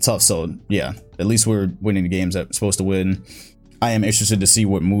tough. So yeah, at least we're winning the games that we're supposed to win. I am interested to see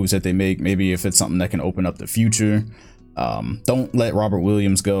what moves that they make. Maybe if it's something that can open up the future. Don't let Robert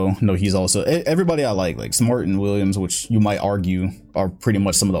Williams go. No, he's also everybody I like Smart and Williams, which you might argue are pretty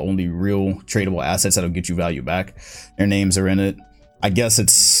much some of the only real tradable assets that'll get you value back. Their names are in it. I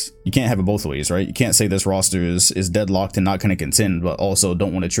guess you can't have it both ways, right? You can't say this roster is deadlocked and not going to contend, but also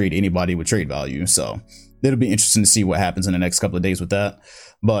don't want to trade anybody with trade value. So it'll be interesting to see what happens in the next couple of days with that.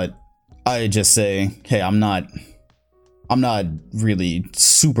 But I just say, hey, I'm not really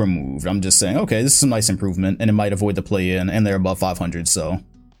super moved. I'm just saying, okay, this is a nice improvement, and it might avoid the play-in, and they're above 500. So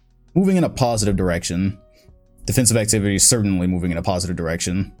moving in a positive direction. Defensive activity is certainly moving in a positive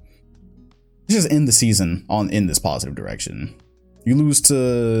direction. Just end the season in this positive direction. You lose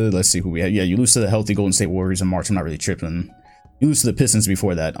to, let's see who we have. Yeah, you lose to the healthy Golden State Warriors in March. I'm not really tripping. You lose to the Pistons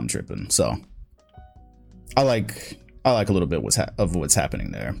before that. I'm tripping. So I like a little bit of what's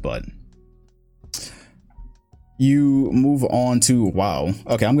happening there. But you move on to, wow.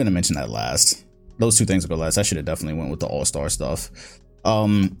 Okay, I'm gonna mention that last. Those two things will go last. I should have definitely went with the All-Star stuff.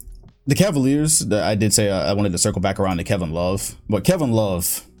 The Cavaliers. I did say I wanted to circle back around to Kevin Love, but Kevin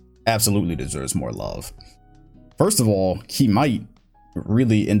Love absolutely deserves more love. First of all, he might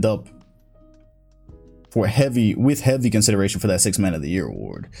really end up with heavy consideration for that 6th Man of the Year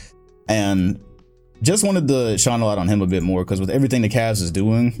award. And just wanted to shine a light on him a bit more, because with everything the Cavs is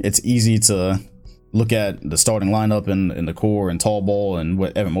doing, it's easy to look at the starting lineup and the core and tall ball and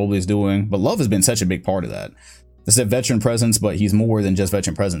what Evan Mobley is doing. But Love has been such a big part of that. It's a veteran presence, but he's more than just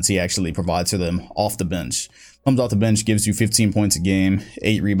veteran presence. He actually provides for them off the bench. Comes off the bench, gives you 15 points a game,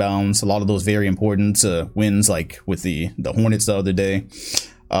 8 rebounds. A lot of those very important wins, like with the Hornets the other day.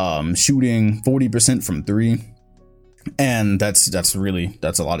 Shooting 40% from 3. And that's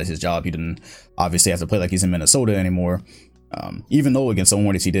a lot of his job. He didn't obviously have to play like he's in Minnesota anymore. Even though against the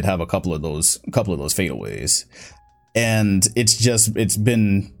Hornets he did have a couple of those fadeaways. And it's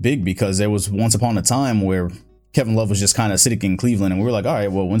been big, because there was once upon a time where Kevin Love was just kind of sitting in Cleveland, and we were like, all right,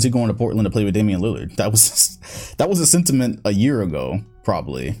 well, when's he going to Portland to play with Damian Lillard? That was a sentiment a year ago,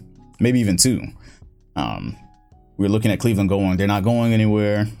 probably, maybe even 2. We were looking at Cleveland going, they're not going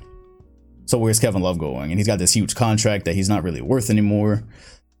anywhere. So where's Kevin Love going? And he's got this huge contract that he's not really worth anymore.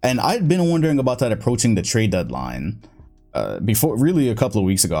 And I'd been wondering about that approaching the trade deadline. Before, really a couple of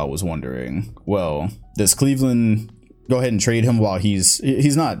weeks ago, I was wondering, well, does Cleveland go ahead and trade him while he's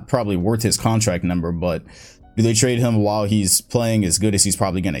not probably worth his contract number, but do they trade him while he's playing as good as he's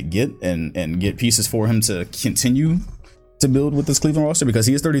probably going to get, and get pieces for him to continue to build with this Cleveland roster? Because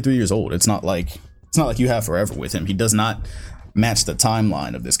he is 33 years old. It's not like you have forever with him. He does not match the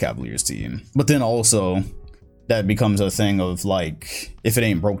timeline of this Cavaliers team. But then also that becomes a thing of like, if it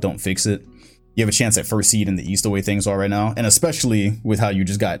ain't broke, don't fix it. You have a chance at first seed in the East the way things are right now. And especially with how you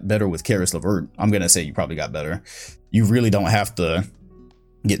just got better with Karis LeVert, I'm going to say you probably got better. You really don't have to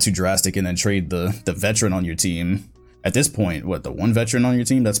get too drastic and then trade the veteran on your team. At this point, the one veteran on your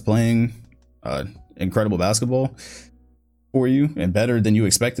team that's playing incredible basketball? for you and better than you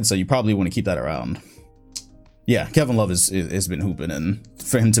expected, so you probably want to keep that around. Yeah, Kevin Love has been hooping, and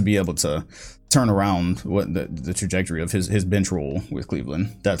for him to be able to turn around what the trajectory of his bench role with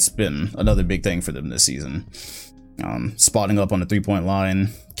Cleveland, that's been another big thing for them this season. Spotting up on the 3-point line,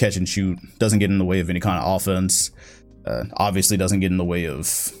 catch and shoot, doesn't get in the way of any kind of offense. Obviously doesn't get in the way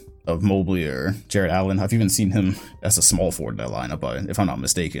of Mobley or Jared Allen. I've even seen him as a small forward in that lineup, if I'm not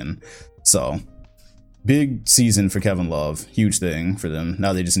mistaken. So big season for Kevin Love, huge thing for them.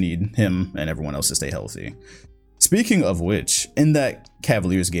 Now they just need him and everyone else to stay healthy. Speaking of which, in that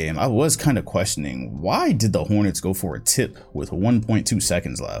Cavaliers game, I was kind of questioning, why did the Hornets go for a tip with 1.2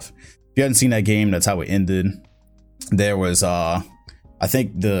 seconds left? If you hadn't seen that game, that's how it ended. There was, I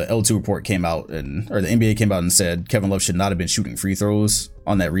think the L2 report came out, or the NBA came out and said Kevin Love should not have been shooting free throws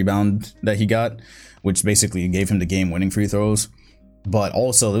on that rebound that he got, which basically gave him the game-winning free throws. But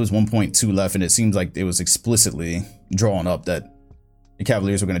also, there was 1.2 left, and it seems like it was explicitly drawn up that the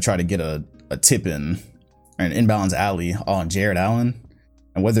Cavaliers were going to try to get a tip in, or an inbounds alley on Jared Allen.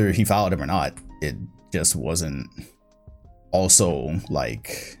 And whether he fouled him or not, it just wasn't also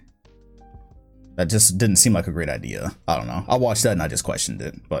like... That just didn't seem like a great idea. I don't know. I watched that and I just questioned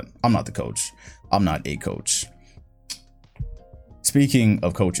it, but I'm not the coach. I'm not a coach. Speaking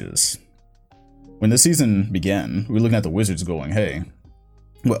of coaches, when the season began, we were looking at the Wizards going, hey,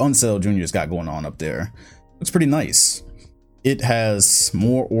 what Unseld Jr.'s got going on up there looks pretty nice. It has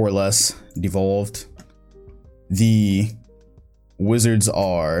more or less devolved. The Wizards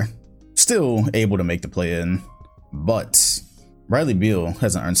are still able to make the play-in, but Bradley Beal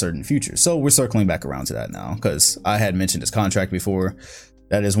has an uncertain future. So we're circling back around to that now, because I had mentioned his contract before.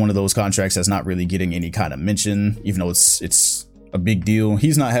 That is one of those contracts that's not really getting any kind of mention, even though it's a big deal.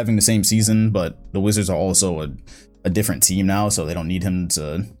 He's not having the same season, but the Wizards are also a different team now, so they don't need him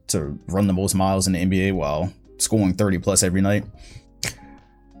to run the most miles in the NBA while scoring 30 plus every night.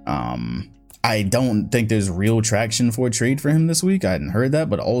 I don't think there's real traction for a trade for him this week. I hadn't heard that,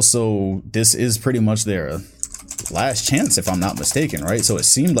 but also this is pretty much their last chance, if I'm not mistaken, right? So it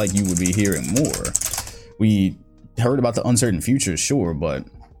seemed like you would be hearing more. We heard about the uncertain future, sure, but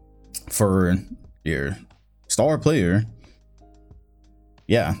for your star player,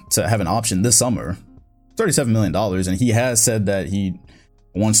 yeah, to have an option this summer, $37 million, and he has said that he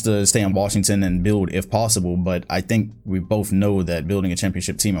wants to stay in Washington and build if possible, but I think we both know that building a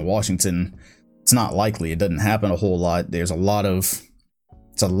championship team in Washington, it's not likely. It doesn't happen a whole lot. There's a lot of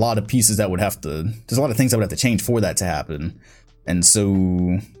pieces that would have to, there's a lot of things that would have to change for that to happen. And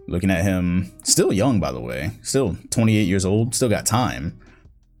so looking at him, still young, by the way, still 28 years old, still got time,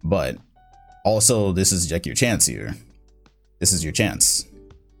 but also this is like your chance here. This is your chance.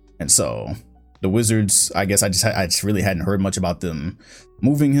 And so the Wizards, I guess I just really hadn't heard much about them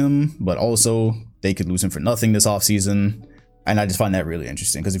moving him, but also they could lose him for nothing this offseason. And I just find that really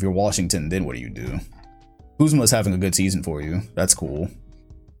interesting, because if you're Washington, then what do you do? Kuzma's having a good season for you. That's cool.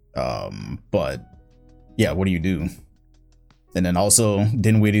 But yeah, what do you do? And then also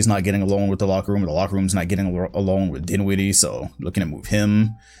Dinwiddie's not getting along with the locker room. The locker room's not getting along with Dinwiddie. So looking to move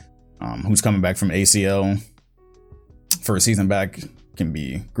him, who's coming back from ACL for a season back, can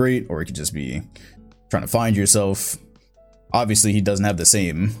be great, or it could just be trying to find yourself. Obviously, he doesn't have the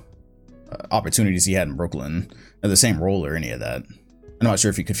same opportunities he had in Brooklyn, or the same role or any of that. I'm not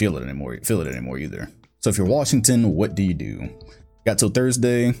sure if he could feel it anymore either. So if you're Washington, what do you do? Got till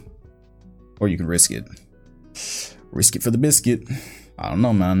Thursday, or you can risk it. Risk it for the biscuit. I don't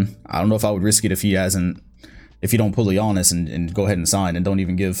know, man. I don't know if I would risk it if he don't pull a Giannis and go ahead and sign and don't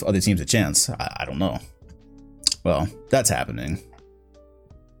even give other teams a chance. I don't know. Well, that's happening.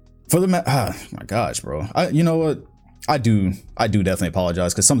 For the my gosh, bro. You know what? I do definitely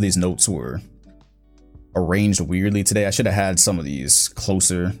apologize, because some of these notes were arranged weirdly today. I should have had some of these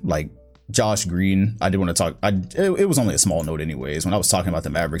closer, like Josh Green. I did want to talk. It was only a small note anyways. When I was talking about the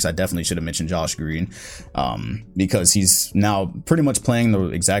Mavericks, I definitely should have mentioned Josh Green, because he's now pretty much playing the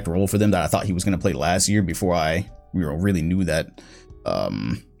exact role for them that I thought he was going to play last year, before I really knew that.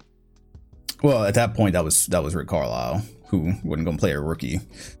 Well, at that point, that was Rick Carlisle, who wasn't going to play a rookie.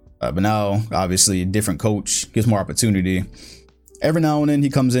 But now, obviously, a different coach, gives more opportunity. Every now and then, he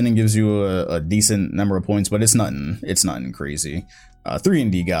comes in and gives you a decent number of points, but it's nothing crazy.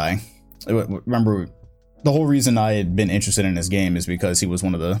 3-and-D guy. Remember, the whole reason I had been interested in this game is because he was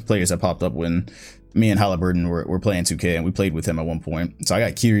one of the players that popped up when me and Halliburton were playing 2K, and we played with him at one point. So I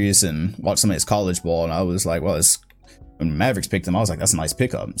got curious and watched some of his college ball, and I was like, well, when Mavericks picked him, I was like, that's a nice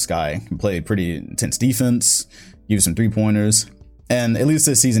pickup. This guy can play pretty intense defense, give you some 3-pointers. And at least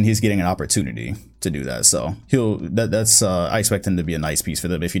this season, he's getting an opportunity to do that. So I expect him to be a nice piece for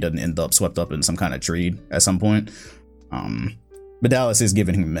them if he doesn't end up swept up in some kind of trade at some point. But Dallas is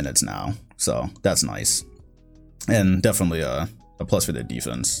giving him minutes now, so that's nice, and definitely a plus for their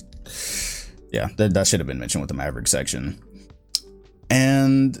defense. Yeah, that should have been mentioned with the Maverick section.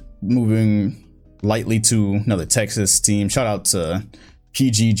 And moving lightly to another Texas team, shout out to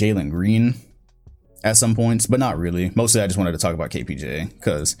PG Jalen Green at some points, but not really. Mostly I just wanted to talk about KPJ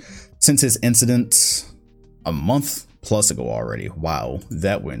because since his incident a month plus ago already, wow,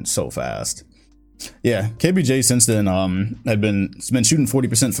 that went so fast. Yeah, KPJ since then had been shooting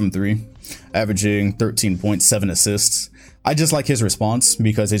 40% from 3, averaging 13.7 assists. I just like his response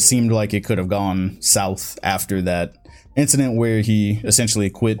because it seemed like it could have gone south after that incident where he essentially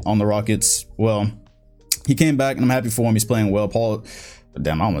quit on the Rockets. Well, he came back and I'm happy for him. He's playing well. I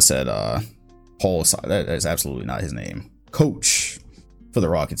almost said Paul. That is absolutely not his name. Coach for the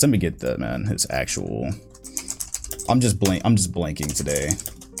Rockets. Let me get that, man. His actual. I'm just blanking today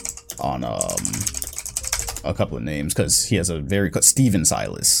on a couple of names because he has a very Steven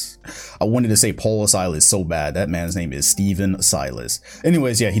Silas. I wanted to say Paul Silas so bad. That man's name is Steven Silas.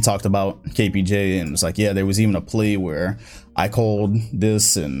 Anyways, yeah, he talked about KPJ and was like, yeah, there was even a play where I called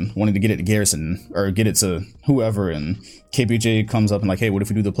this and wanted to get it to Garrison or get it to whoever, and KPJ comes up and like, hey, what if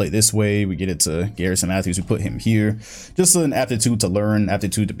we do the play this way? We get it to Garrison Matthews, we put him here. Just an aptitude to learn,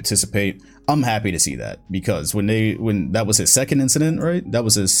 aptitude to participate. I'm happy to see that because when that was his second incident, right? That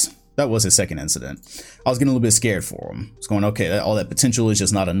was his second incident. I was getting a little bit scared for him. It's going, okay, all that potential is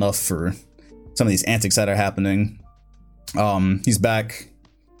just not enough for some of these antics that are happening. He's back.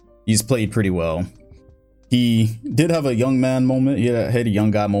 He's played pretty well. He did have a young man moment. He had a young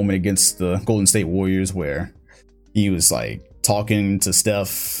guy moment against the Golden State Warriors where he was like talking to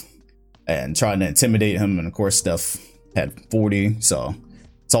Steph and trying to intimidate him. And of course, Steph had 40. So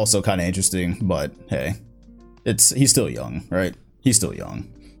it's also kind of interesting. But hey, he's still young, right? He's still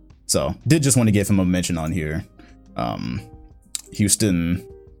young. So did just want to give him a mention on here. Houston,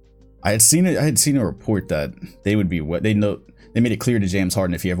 I had seen a report that they would be what they made it clear to James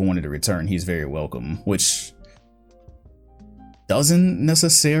Harden if he ever wanted to return, he's very welcome, which doesn't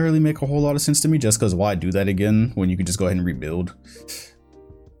necessarily make a whole lot of sense to me just because why do that again when you could just go ahead and rebuild?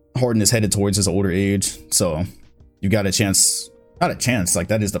 Harden is headed towards his older age, so you got a chance, not a chance, like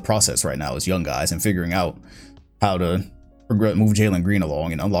that is the process right now as young guys and figuring out how to move Jalen Green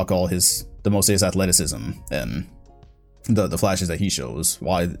along and unlock all the most of his athleticism and the flashes that he shows.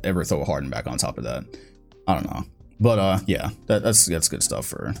 Why ever throw Harden back on top of that? I don't know. But yeah, that's good stuff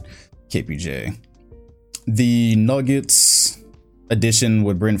for KPJ. The Nuggets addition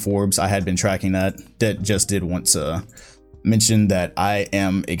with Bryn Forbes, I had been tracking that. That just did want to mention that I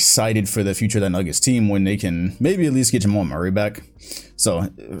am excited for the future of that Nuggets team when they can maybe at least get Jamal Murray back. So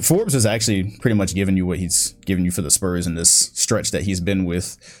Forbes is actually pretty much giving you what he's given you for the Spurs in this stretch that he's been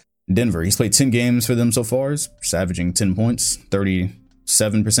with Denver. He's played 10 games for them so far. He's averaging 10 points,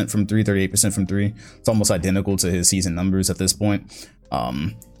 37% from 3, 38% from 3. It's almost identical to his season numbers at this point.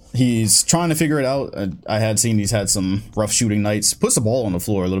 He's trying to figure it out. I had seen he's had some rough shooting nights. Puts the ball on the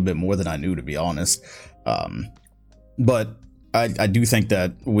floor a little bit more than I knew, to be honest. But I do think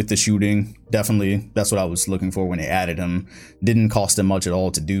that with the shooting, definitely that's what I was looking for when they added him. Didn't cost them much at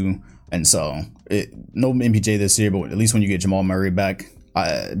all to do. And so no MPJ this year, but at least when you get Jamal Murray back,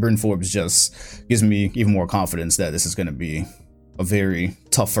 Bryn Forbes just gives me even more confidence that this is going to be a very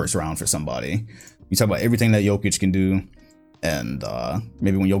tough first round for somebody. You talk about everything that Jokic can do. And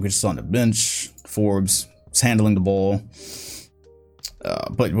maybe when Jokic is on the bench, Forbes is handling the ball.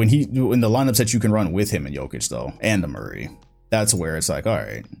 But when the lineups that you can run with him and Jokic though, and the Murray, that's where it's like, all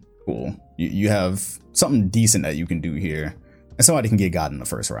right, cool. You have something decent that you can do here, and somebody can get got in the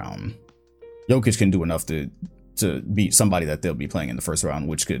first round. Jokic can do enough to beat somebody that they'll be playing in the first round,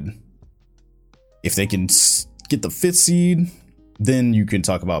 which could, if they can get the 5th seed, then you can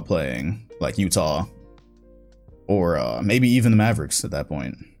talk about playing like Utah or maybe even the Mavericks at that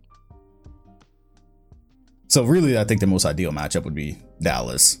point. So really, I think the most ideal matchup would be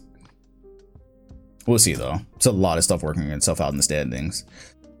Dallas. We'll see though. It's a lot of stuff working itself out in the standings.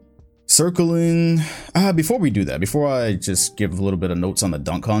 Circling, before we do that, before I just give a little bit of notes on the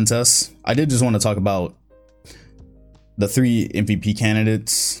dunk contest, I did just want to talk about the 3 MVP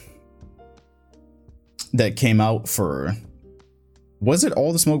candidates that came out for, was it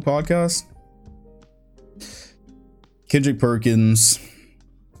All the Smoke podcast? Kendrick Perkins,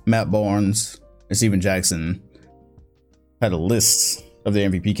 Matt Barnes, and Steven Jackson had a list of their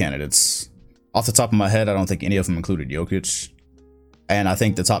MVP candidates. Off the top of my head, I don't think any of them included Jokic. And I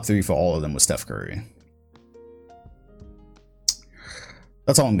think the top 3 for all of them was Steph Curry.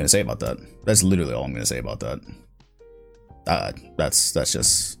 That's all I'm going to say about that. That's literally all I'm going to say about that. That's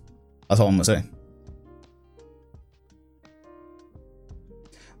all I'm going to say.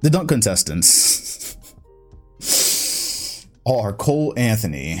 The dunk contestants are Cole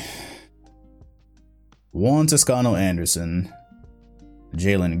Anthony, Juan Toscano Anderson,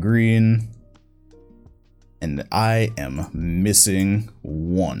 Jalen Green, and I am missing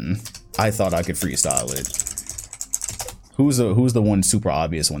one. I thought I could freestyle it. Who's the one super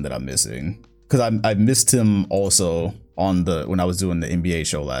obvious one that I'm missing? Because I missed him also on when I was doing the NBA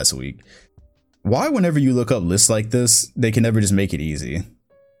show last week. Why, whenever you look up lists like this, they can never just make it easy?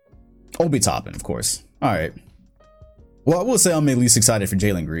 Obi Toppin, of course. All right. Well, I will say I'm at least excited for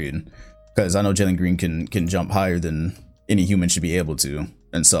Jalen Green, because I know Jalen Green can jump higher than any human should be able to.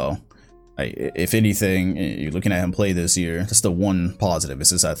 And so, if anything, you're looking at him play this year, that's the one positive. It's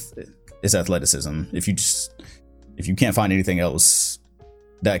his athleticism. If you can't find anything else,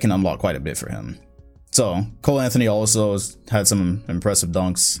 that can unlock quite a bit for him. So Cole Anthony also has had some impressive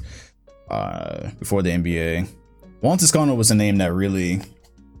dunks before the NBA. Juan Toscano was a name that really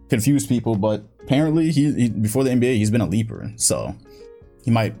confused people, but apparently he before the NBA he's been a leaper, so he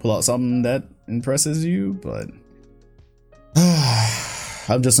might pull out something that impresses you. But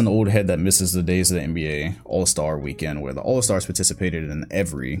I'm just an old head that misses the days of the NBA All-Star weekend where the All-Stars participated in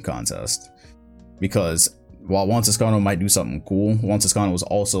every contest. Because while Juan Toscano might do something cool, Juan Toscano was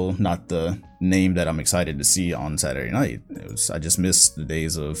also not the name that I'm excited to see on Saturday night. I just missed the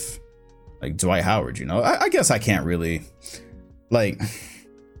days of like Dwight Howard, you know? I guess I can't really, like,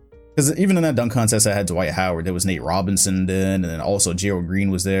 because even in that dunk contest I had Dwight Howard, there was Nate Robinson then, and then also Gerald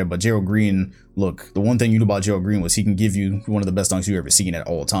Green was there. But Gerald Green, look, the one thing you knew about Gerald Green was he can give you one of the best dunks you've ever seen at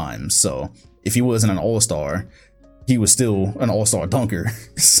all times. So if he wasn't an all-star, he was still an all-star dunker.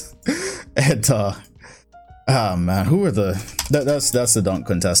 And oh man, who are that's the dunk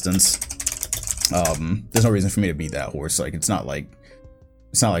contestants. There's no reason for me to beat that horse. Like it's not like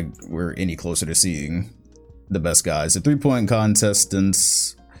we're any closer to seeing the best guys. The 3-point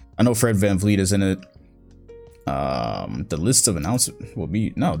contestants, I know Fred VanVleet is in it. The list of announcement will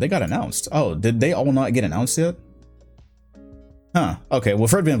be, no, they got announced. Oh, did they all not get announced yet? Huh. Okay, well,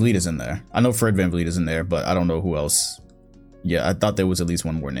 Fred VanVleet is in there. I know Fred VanVleet is in there, but I don't know who else. Yeah, I thought there was at least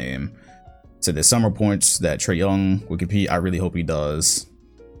one more name. So there's summer points that Trae Young would compete. I really hope he does.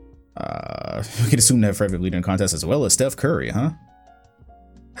 We can assume that Fred VanVleet in the contest as well as Steph Curry, huh?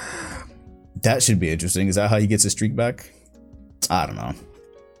 That should be interesting. Is that how he gets his streak back? I don't know.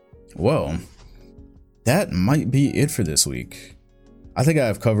 Well, that might be it for this week. I think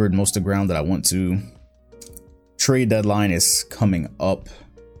I've covered most of the ground that I want to. Trade deadline is coming up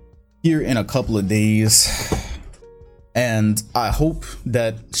here in a couple of days, and I hope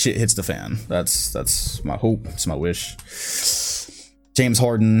that shit hits the fan. That's my hope. It's my wish. James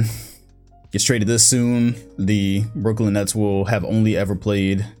Harden gets traded this soon. The Brooklyn Nets will have only ever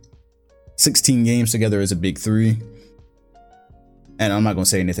played 16 games together as a big three. And I'm not going to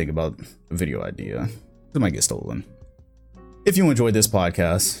say anything about a video idea. It might get stolen. If you enjoyed this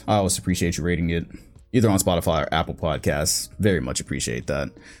podcast, I always appreciate you rating it, either on Spotify or Apple Podcasts. Very much appreciate that.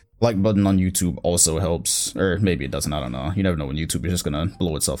 Like button on YouTube also helps, or maybe it doesn't, I don't know. You never know when YouTube is just going to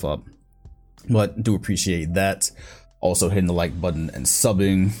blow itself up. But do appreciate that. Also hitting the like button and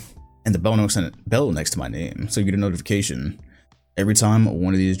subbing, and the bell next to my name, so you get a notification every time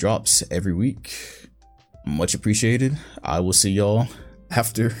one of these drops every week. Much appreciated. I will see y'all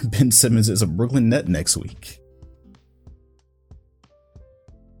after Ben Simmons is a Brooklyn Net next week.